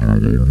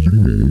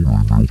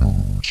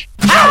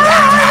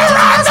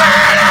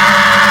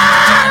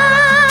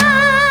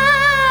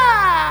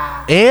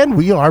 And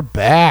we are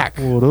back.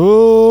 What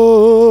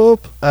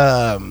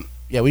up?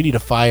 Yeah, we need to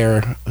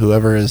fire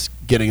whoever is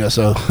getting us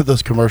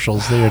those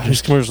commercials. They are These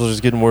just commercials are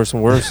just getting worse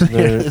and worse.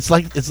 it's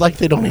like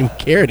they don't even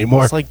care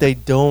anymore. It's like they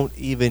don't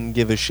even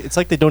give a shit. It's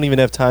like they don't even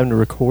have time to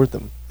record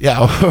them.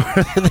 Yeah,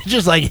 they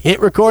just like hit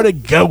record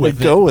and go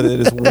with it. Go with it.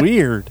 It's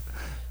weird.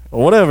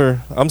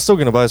 Whatever. I'm still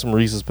gonna buy some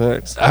Reese's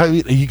Pecks. I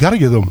mean, you gotta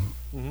get them.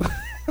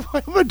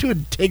 Why am I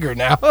doing Tigger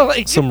now?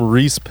 Like, Some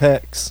Reese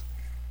Pecks.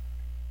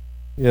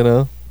 You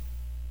know,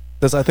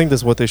 I think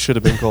that's what they should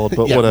have been called.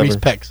 But yeah, whatever. Reese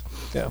Pecks.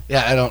 Yeah.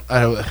 Yeah, I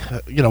don't.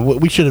 You know,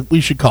 we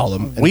should call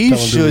them. We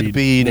should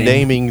be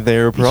naming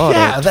their product.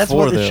 Yeah, that's for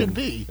what them. it should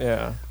be.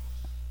 Yeah.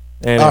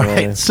 Anyway. All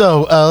right,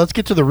 so let's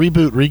get to the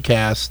reboot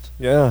recast.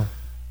 Yeah.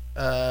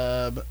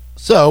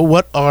 So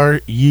what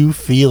are you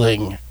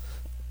feeling?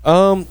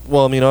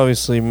 Well, I mean,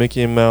 obviously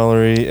Mickey and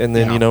Mallory, and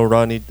then Yeah.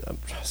 Rodney.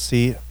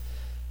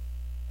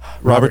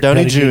 Robert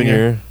Downey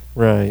Jr.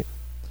 Right.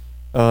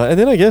 And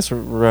then I guess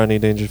Rodney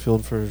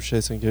Dangerfield for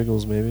shits and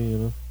giggles,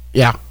 maybe.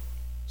 Yeah.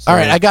 So, All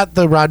right, I got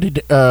the Rodney.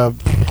 God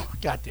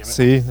damn it!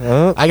 See,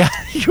 I got.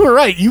 You were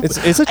right.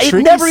 it's a tricky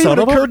it never son even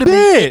of a occurred to me.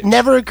 bitch. It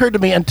never occurred to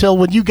me until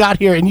when you got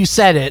here and you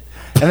said it,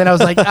 and then I was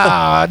like,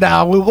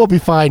 no, we'll be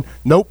fine.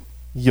 Nope.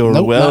 You're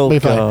Nope, not be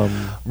fine.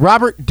 welcome.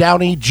 Robert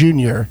Downey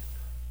Jr.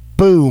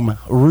 Boom.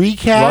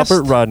 Recast.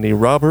 Robert Rodney.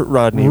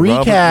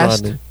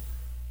 Recast.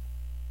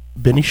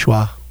 Benny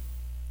Schwa.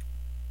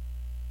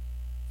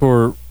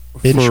 For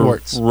Ben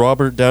Schwartz.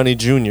 Robert Downey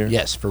Jr.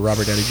 Yes, for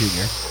Robert Downey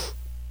Jr.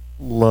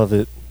 Love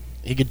it.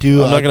 He could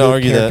do I'm not gonna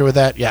argue character that. with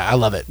that. Yeah, I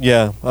love it.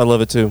 Yeah, I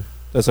love it too.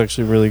 That's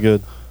actually really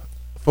good.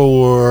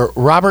 For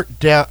for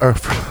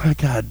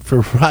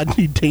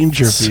Rodney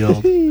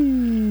Dangerfield.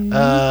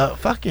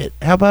 Fuck it.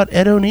 How about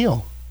Ed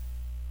O'Neill?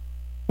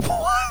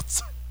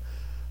 What?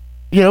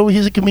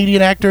 He's a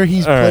comedian actor.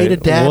 He's played a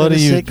dad in a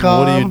sitcom.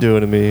 What are you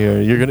doing to me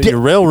here? You're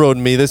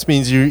railroading me. This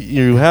means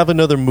you have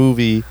another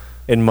movie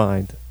in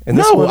mind. And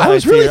this one I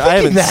was really thinking I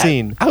haven't that.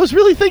 seen. I was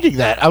really thinking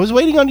that. I was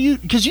waiting on you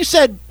because you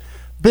said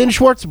Ben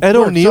Schwartz. Ed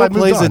O'Neill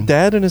plays a on.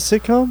 dad in a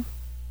sitcom?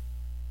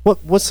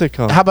 What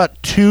sitcom? How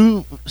about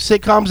two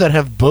sitcoms that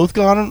have both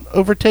gone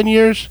over 10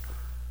 years?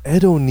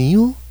 Ed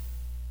O'Neill?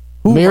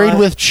 Married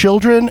with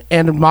Children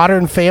and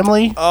Modern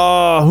Family?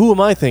 Who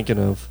am I thinking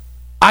of?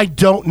 I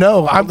don't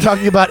know. I'm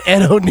talking about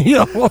Ed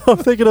O'Neill. I'm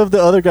thinking of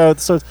the other guy with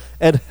the stars.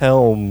 Ed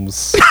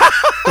Helms.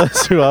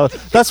 That's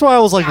why I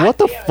was like, what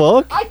the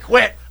fuck? I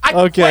quit.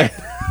 Okay.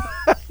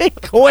 I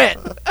quit.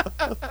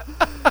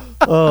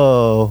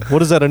 Oh,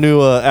 what is that? A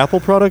new Apple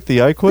product?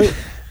 The I Quit?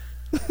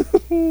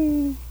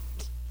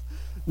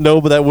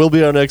 No, but that will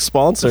be our next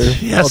sponsor.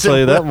 Yes, I'll tell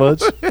you that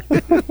much.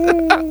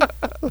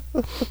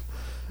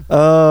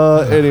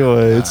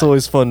 Anyway, it's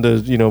always fun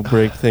to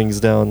break things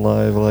down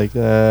live like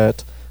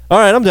that. All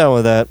right, I'm down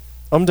with that.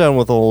 I'm down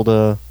with old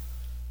Ed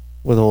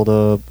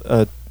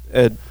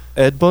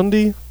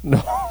Bundy.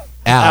 No,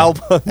 Al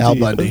Bundy. Al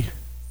Bundy.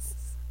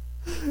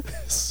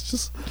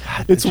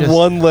 It's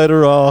one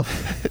letter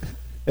off.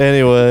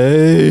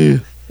 Anyway,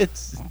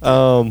 It's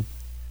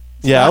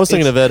yeah, I was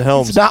thinking of Ed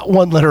Helms. It's not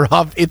one letter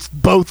off. It's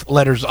both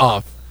letters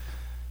off.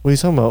 What are you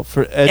talking about?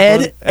 For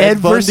Ed Bundy?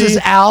 versus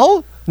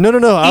Al. No.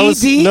 I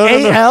was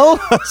EDAL?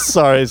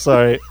 Sorry.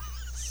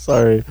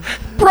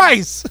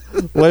 Bryce.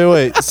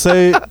 Wait.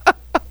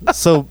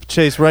 So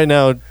Chase, right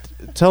now,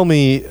 tell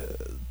me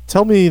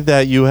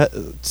that you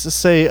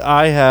say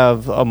I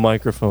have a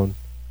microphone.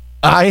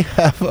 I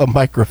have a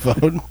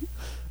microphone.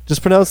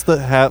 Just pronounce the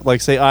have,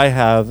 like say I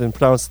have, and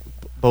pronounce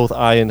both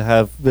I and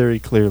have very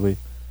clearly.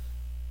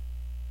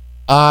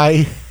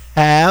 I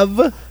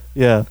have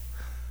Yeah.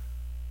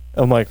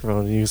 A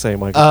microphone. You can say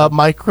microphone. a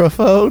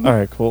microphone. All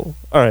right, cool.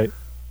 All right.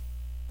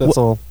 That's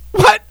all.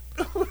 What?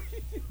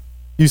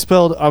 You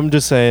spelled. I'm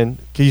just saying.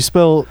 Can you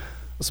spell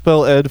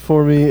Ed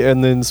for me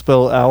and then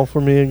spell Al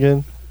for me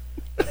again?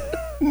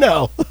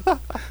 No.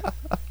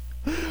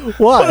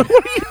 Why? What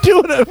are you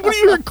doing? What are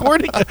you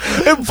recording?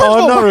 I'm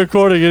not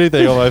recording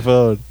anything on my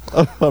phone.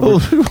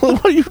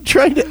 What are you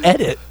trying to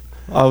edit?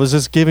 I was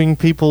just giving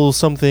people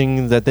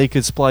something that they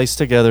could splice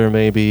together,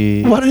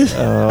 maybe. What is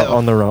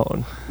on their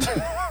own?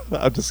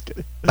 I'm just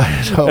kidding.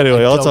 Anyway,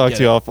 Anyway, I'll talk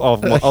to you off. I'll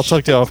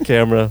talk to you off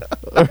camera.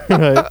 All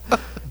right.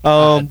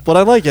 But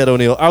I like Ed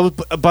O'Neill.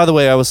 By the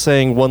way, I was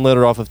saying one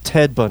letter off of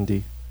Ted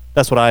Bundy.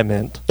 That's what I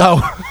meant. Oh,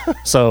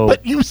 So,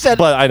 but you said.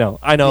 but I know.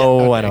 Yeah,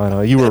 okay. I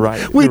know. You were right.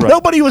 we You're right.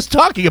 nobody was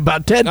talking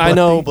about Ted Bundy. I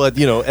know, but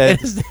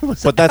Ed. His name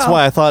was But that's Al.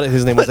 why I thought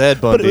his name was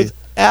Ed But Bundy. it was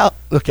Al.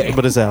 Okay.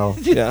 But it's Al.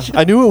 Yeah,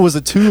 I knew it was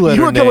a 2-letter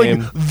you were name. going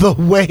the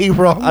way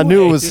wrong. I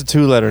knew way. it was a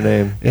 2-letter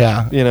name.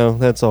 Yeah.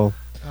 That's all.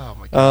 Oh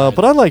my god.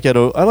 But I like Ed.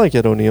 I like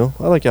Ed O'Neill.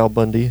 I like Al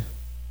Bundy.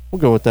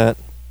 We'll go with that.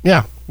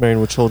 Yeah. Married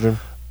with Children.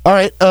 All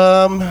right.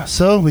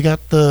 So we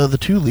got the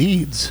two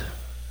leads.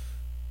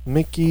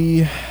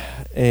 Mickey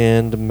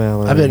and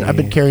Mallory. I've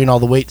been carrying all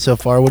the weight so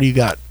far. What do you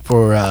got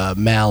for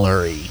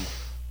Mallory?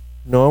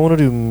 No, I want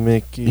to do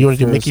Mickey. You want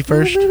to do Mickey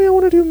first? Maybe I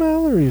want to do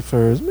Mallory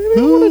first. Maybe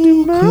Who I want to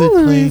do could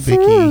Mallory play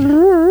Mickey?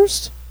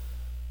 first.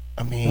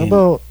 I mean, How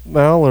about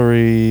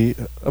Mallory?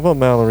 How about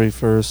Mallory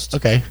first?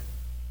 okay.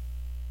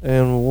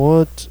 And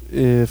what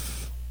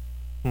if?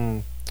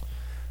 You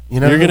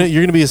know, You're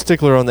gonna be a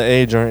stickler on the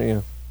age, aren't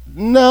you?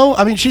 No,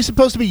 I mean she's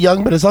supposed to be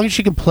young, but as long as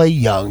she can play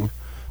young,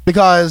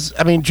 because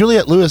I mean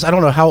Juliette Lewis, I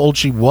don't know how old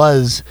she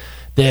was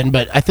then,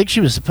 but I think she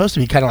was supposed to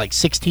be kind of like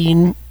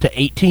 16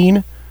 to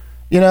 18.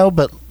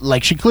 But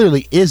like she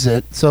clearly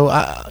isn't. So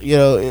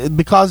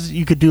because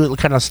you could do it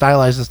kind of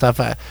stylized and stuff,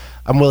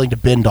 I'm willing to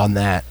bend on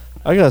that.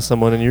 I got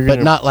someone, and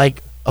But not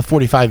like a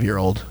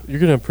 45-year-old. You're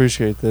gonna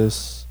appreciate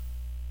this.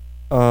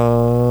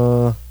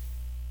 I'm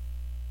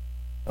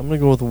gonna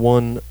go with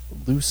one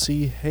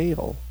Lucy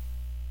Hale.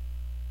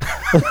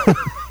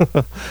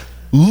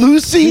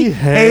 Lucy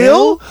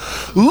Hale?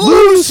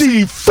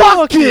 Lucy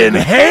fucking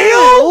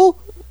Hale?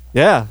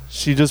 Yeah,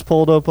 she just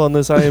pulled up on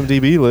this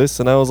IMDb list,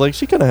 and I was like,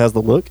 she kind of has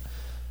the look.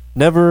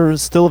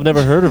 Still have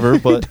never heard of her,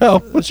 but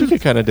but she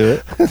could kind of do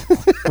it.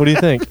 What do you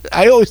think?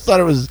 I always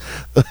thought it was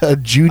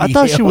Judy. I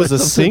thought she Hale was or a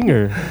something.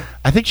 singer.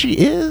 I think she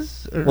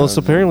is. Well, so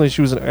apparently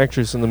she was an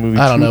actress in the movie.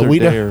 I don't know.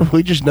 Truth or Dare.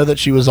 We just know that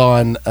she was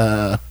on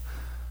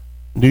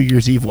New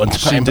Year's Eve one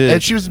time. She did.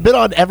 And she's been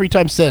on every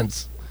time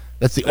since.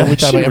 That's the only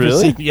time She I ever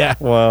really? seen. Yeah.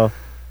 Wow.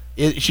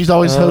 She's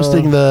always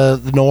hosting the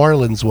New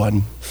Orleans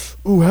one.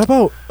 Ooh, how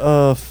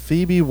about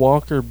Phoebe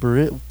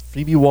Waller-Bridge?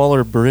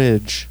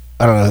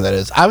 I don't know who that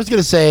is. I was going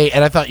to say,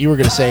 and I thought you were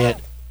going to say it,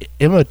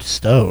 Emma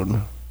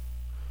Stone.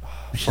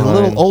 She's a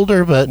little Fine.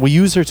 older, but... We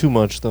use her too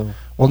much, though.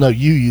 Well, no,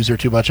 you use her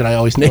too much, and I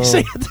always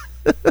say it.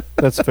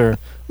 That's fair.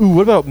 Ooh,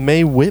 what about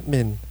Mae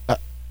Whitman?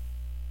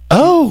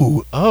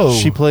 Oh.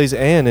 She plays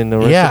Anne in the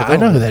rest Yeah, of the I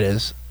know who Development. that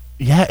is.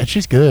 Yeah, and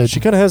she's good. She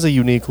kind of has a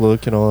unique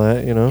look and all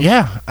that,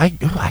 Yeah, I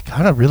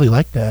kind of really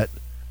like that.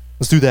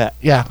 Let's do that.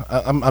 Yeah,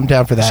 I'm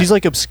down for that. She's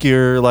like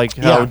obscure, like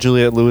how Yeah.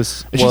 Juliette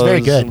Lewis was. She's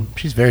very good. and-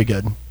 She's very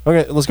good.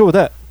 Okay, let's go with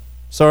that.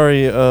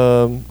 Sorry,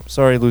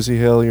 Lucy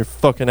Hale, you're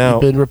fucking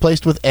out. Been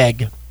replaced with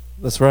egg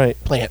That's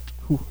right. plant.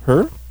 Who?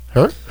 Her?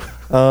 Her?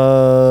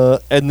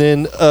 And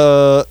then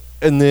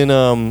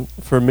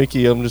for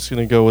Mickey, I'm just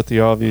gonna go with the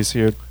obvious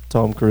here,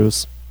 Tom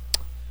Cruise.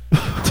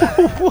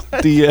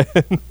 The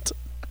end.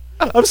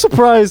 I'm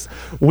surprised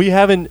we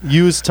haven't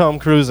used Tom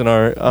Cruise in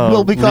our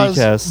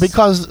recasts.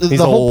 because He's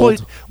the whole old.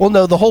 point. Well,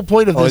 no, the whole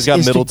point of Oh, he's this got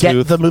is to middle get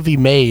tooth. the movie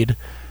made,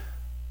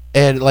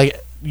 and like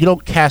you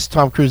don't cast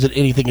Tom Cruise in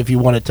anything if you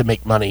want it to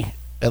make money.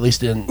 At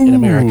least in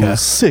America. Ooh,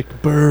 sick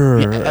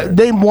bird. Yeah,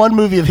 name one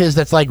movie of his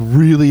that's like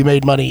really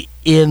made money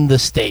in the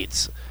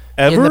States.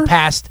 Ever? In the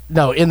past,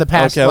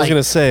 Okay, I was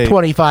gonna say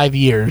 25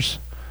 years.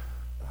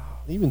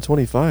 even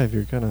 25.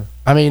 You're kind of.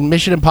 I mean,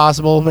 Mission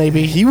Impossible,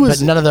 maybe. He was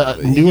but none of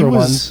the newer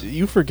ones.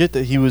 You forget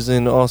that he was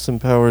in Austin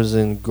Powers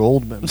and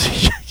Goldman.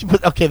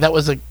 But okay, that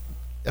was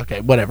okay,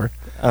 whatever.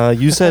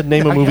 You said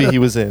name a movie he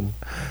was in.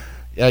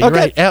 Yeah, you're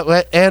Okay.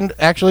 right. And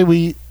actually,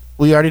 we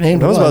already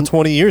named That was one. about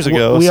 20 years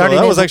ago. We so already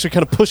that was named- actually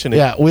kind of pushing it.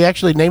 Yeah, we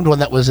actually named one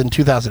that was in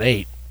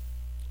 2008.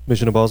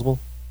 Mission Impossible.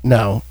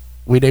 No,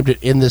 we named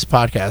it in this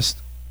podcast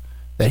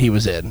that he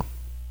was in.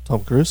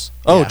 Tom Cruise.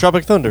 Oh, Yeah.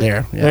 Tropic Thunder.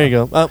 There, yeah. There you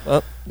go.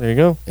 Up. There you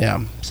go. Yeah,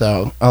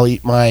 so I'll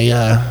eat my.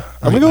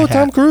 I'm gonna go with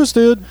Tom Cruise,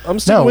 dude. I'm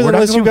sticking No, with we're it not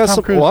unless going you with got Tom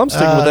some. Cruise. Well, I'm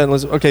sticking with that.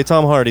 Unless, okay,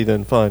 Tom Hardy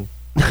then. Fine.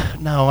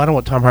 No, I don't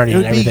want Tom Hardy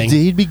and everything.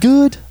 He'd be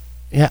good.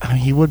 Yeah, I mean,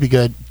 he would be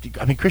good.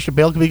 I mean, Christian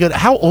Bale could be good.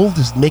 How old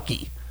is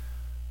Mickey?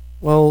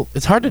 Well,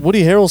 It's hard to.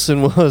 Woody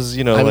Harrelson was,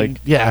 I mean,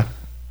 yeah.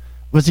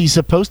 Was he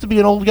supposed to be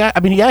an old guy? I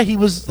mean, yeah, he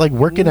was like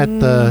working at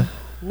the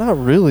not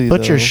really.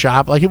 butcher though.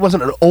 shop. Like, he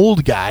wasn't an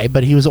old guy,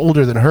 but he was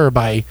older than her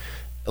by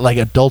like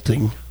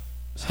adulting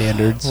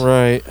standards.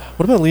 Right.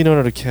 What about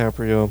Leonardo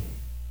DiCaprio?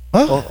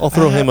 Well, I'll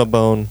throw him a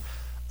bone.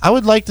 I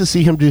would like to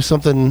see him do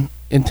something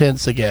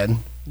intense again.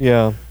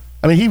 Yeah.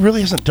 I mean, he really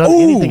hasn't done Ooh.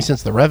 anything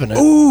since The Revenant.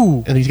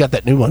 Ooh. And he's got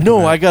that new one. No,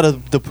 coming I out.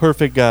 got the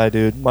perfect guy,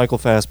 dude. Michael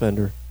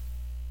Fassbender.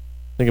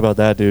 Think about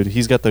that, dude.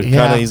 He's got the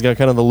Yeah. he's got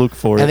kind of the look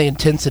for it. And the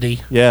intensity.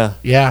 Yeah.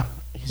 Yeah.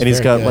 And he's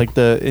very got good.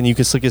 like and you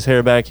can slick his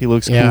hair back. He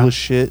looks Yeah. cool as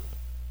shit.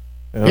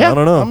 Yeah, I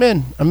don't know. I'm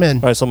in.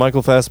 All right, so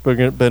Michael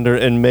Fassbender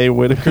and Mae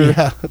Whitaker.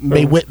 Yeah,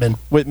 Mae Whitman.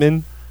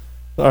 Whitman.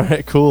 All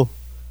right, cool.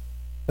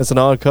 That's an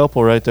odd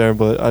couple right there,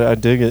 but I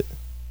dig it.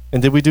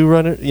 And did we do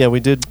Runner? Yeah, we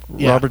did.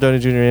 Yeah. Robert Downey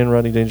Jr. and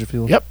Rodney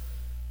Dangerfield. Yep.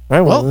 All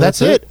right, Well,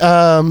 that's it.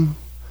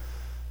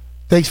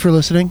 Thanks for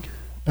listening.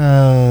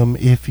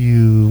 If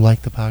you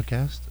like the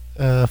podcast,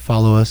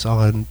 Follow us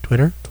on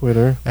Twitter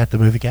at the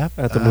Movie Gap.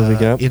 At the Movie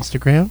Gap.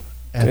 Instagram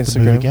at the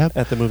Movie Gap.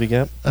 At the Movie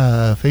Gap.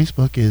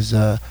 Facebook is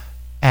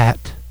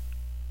at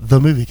the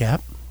Movie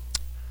Gap.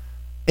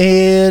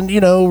 And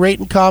rate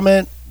and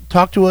comment.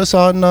 Talk to us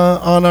on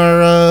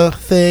our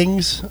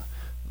things.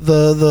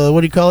 The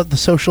what do you call it? The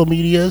social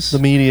medias. The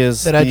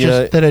medias that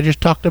I just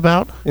talked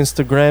about.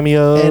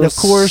 Instagramios. And of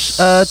course,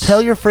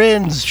 tell your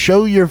friends,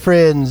 show your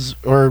friends,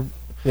 or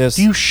yes.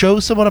 Do you show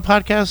someone a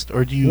podcast,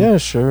 or do you? Yeah,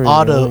 sure.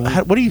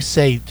 What do you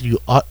say? Do you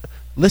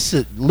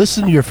listen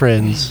to your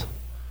friends?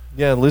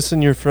 Yeah, listen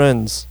to your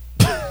friends.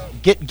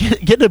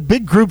 Get a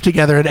big group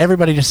together and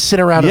everybody just sit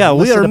around. Yeah, and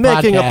we are to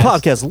making a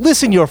podcast.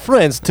 Listen your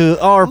friends to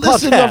our podcast.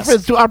 Listen your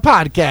friends to our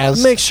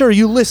podcast. Make sure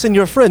you listen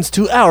your friends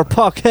to our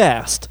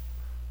podcast.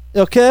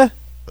 Okay?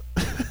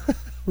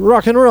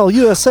 Rock and roll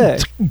USA.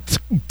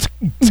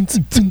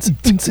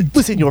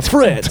 Listen your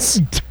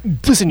friends.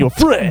 Listen your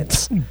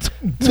friends.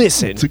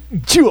 Listen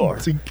your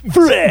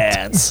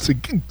friends.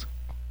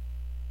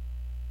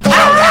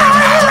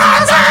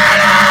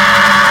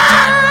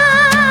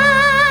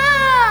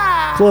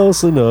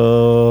 Close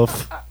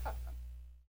enough.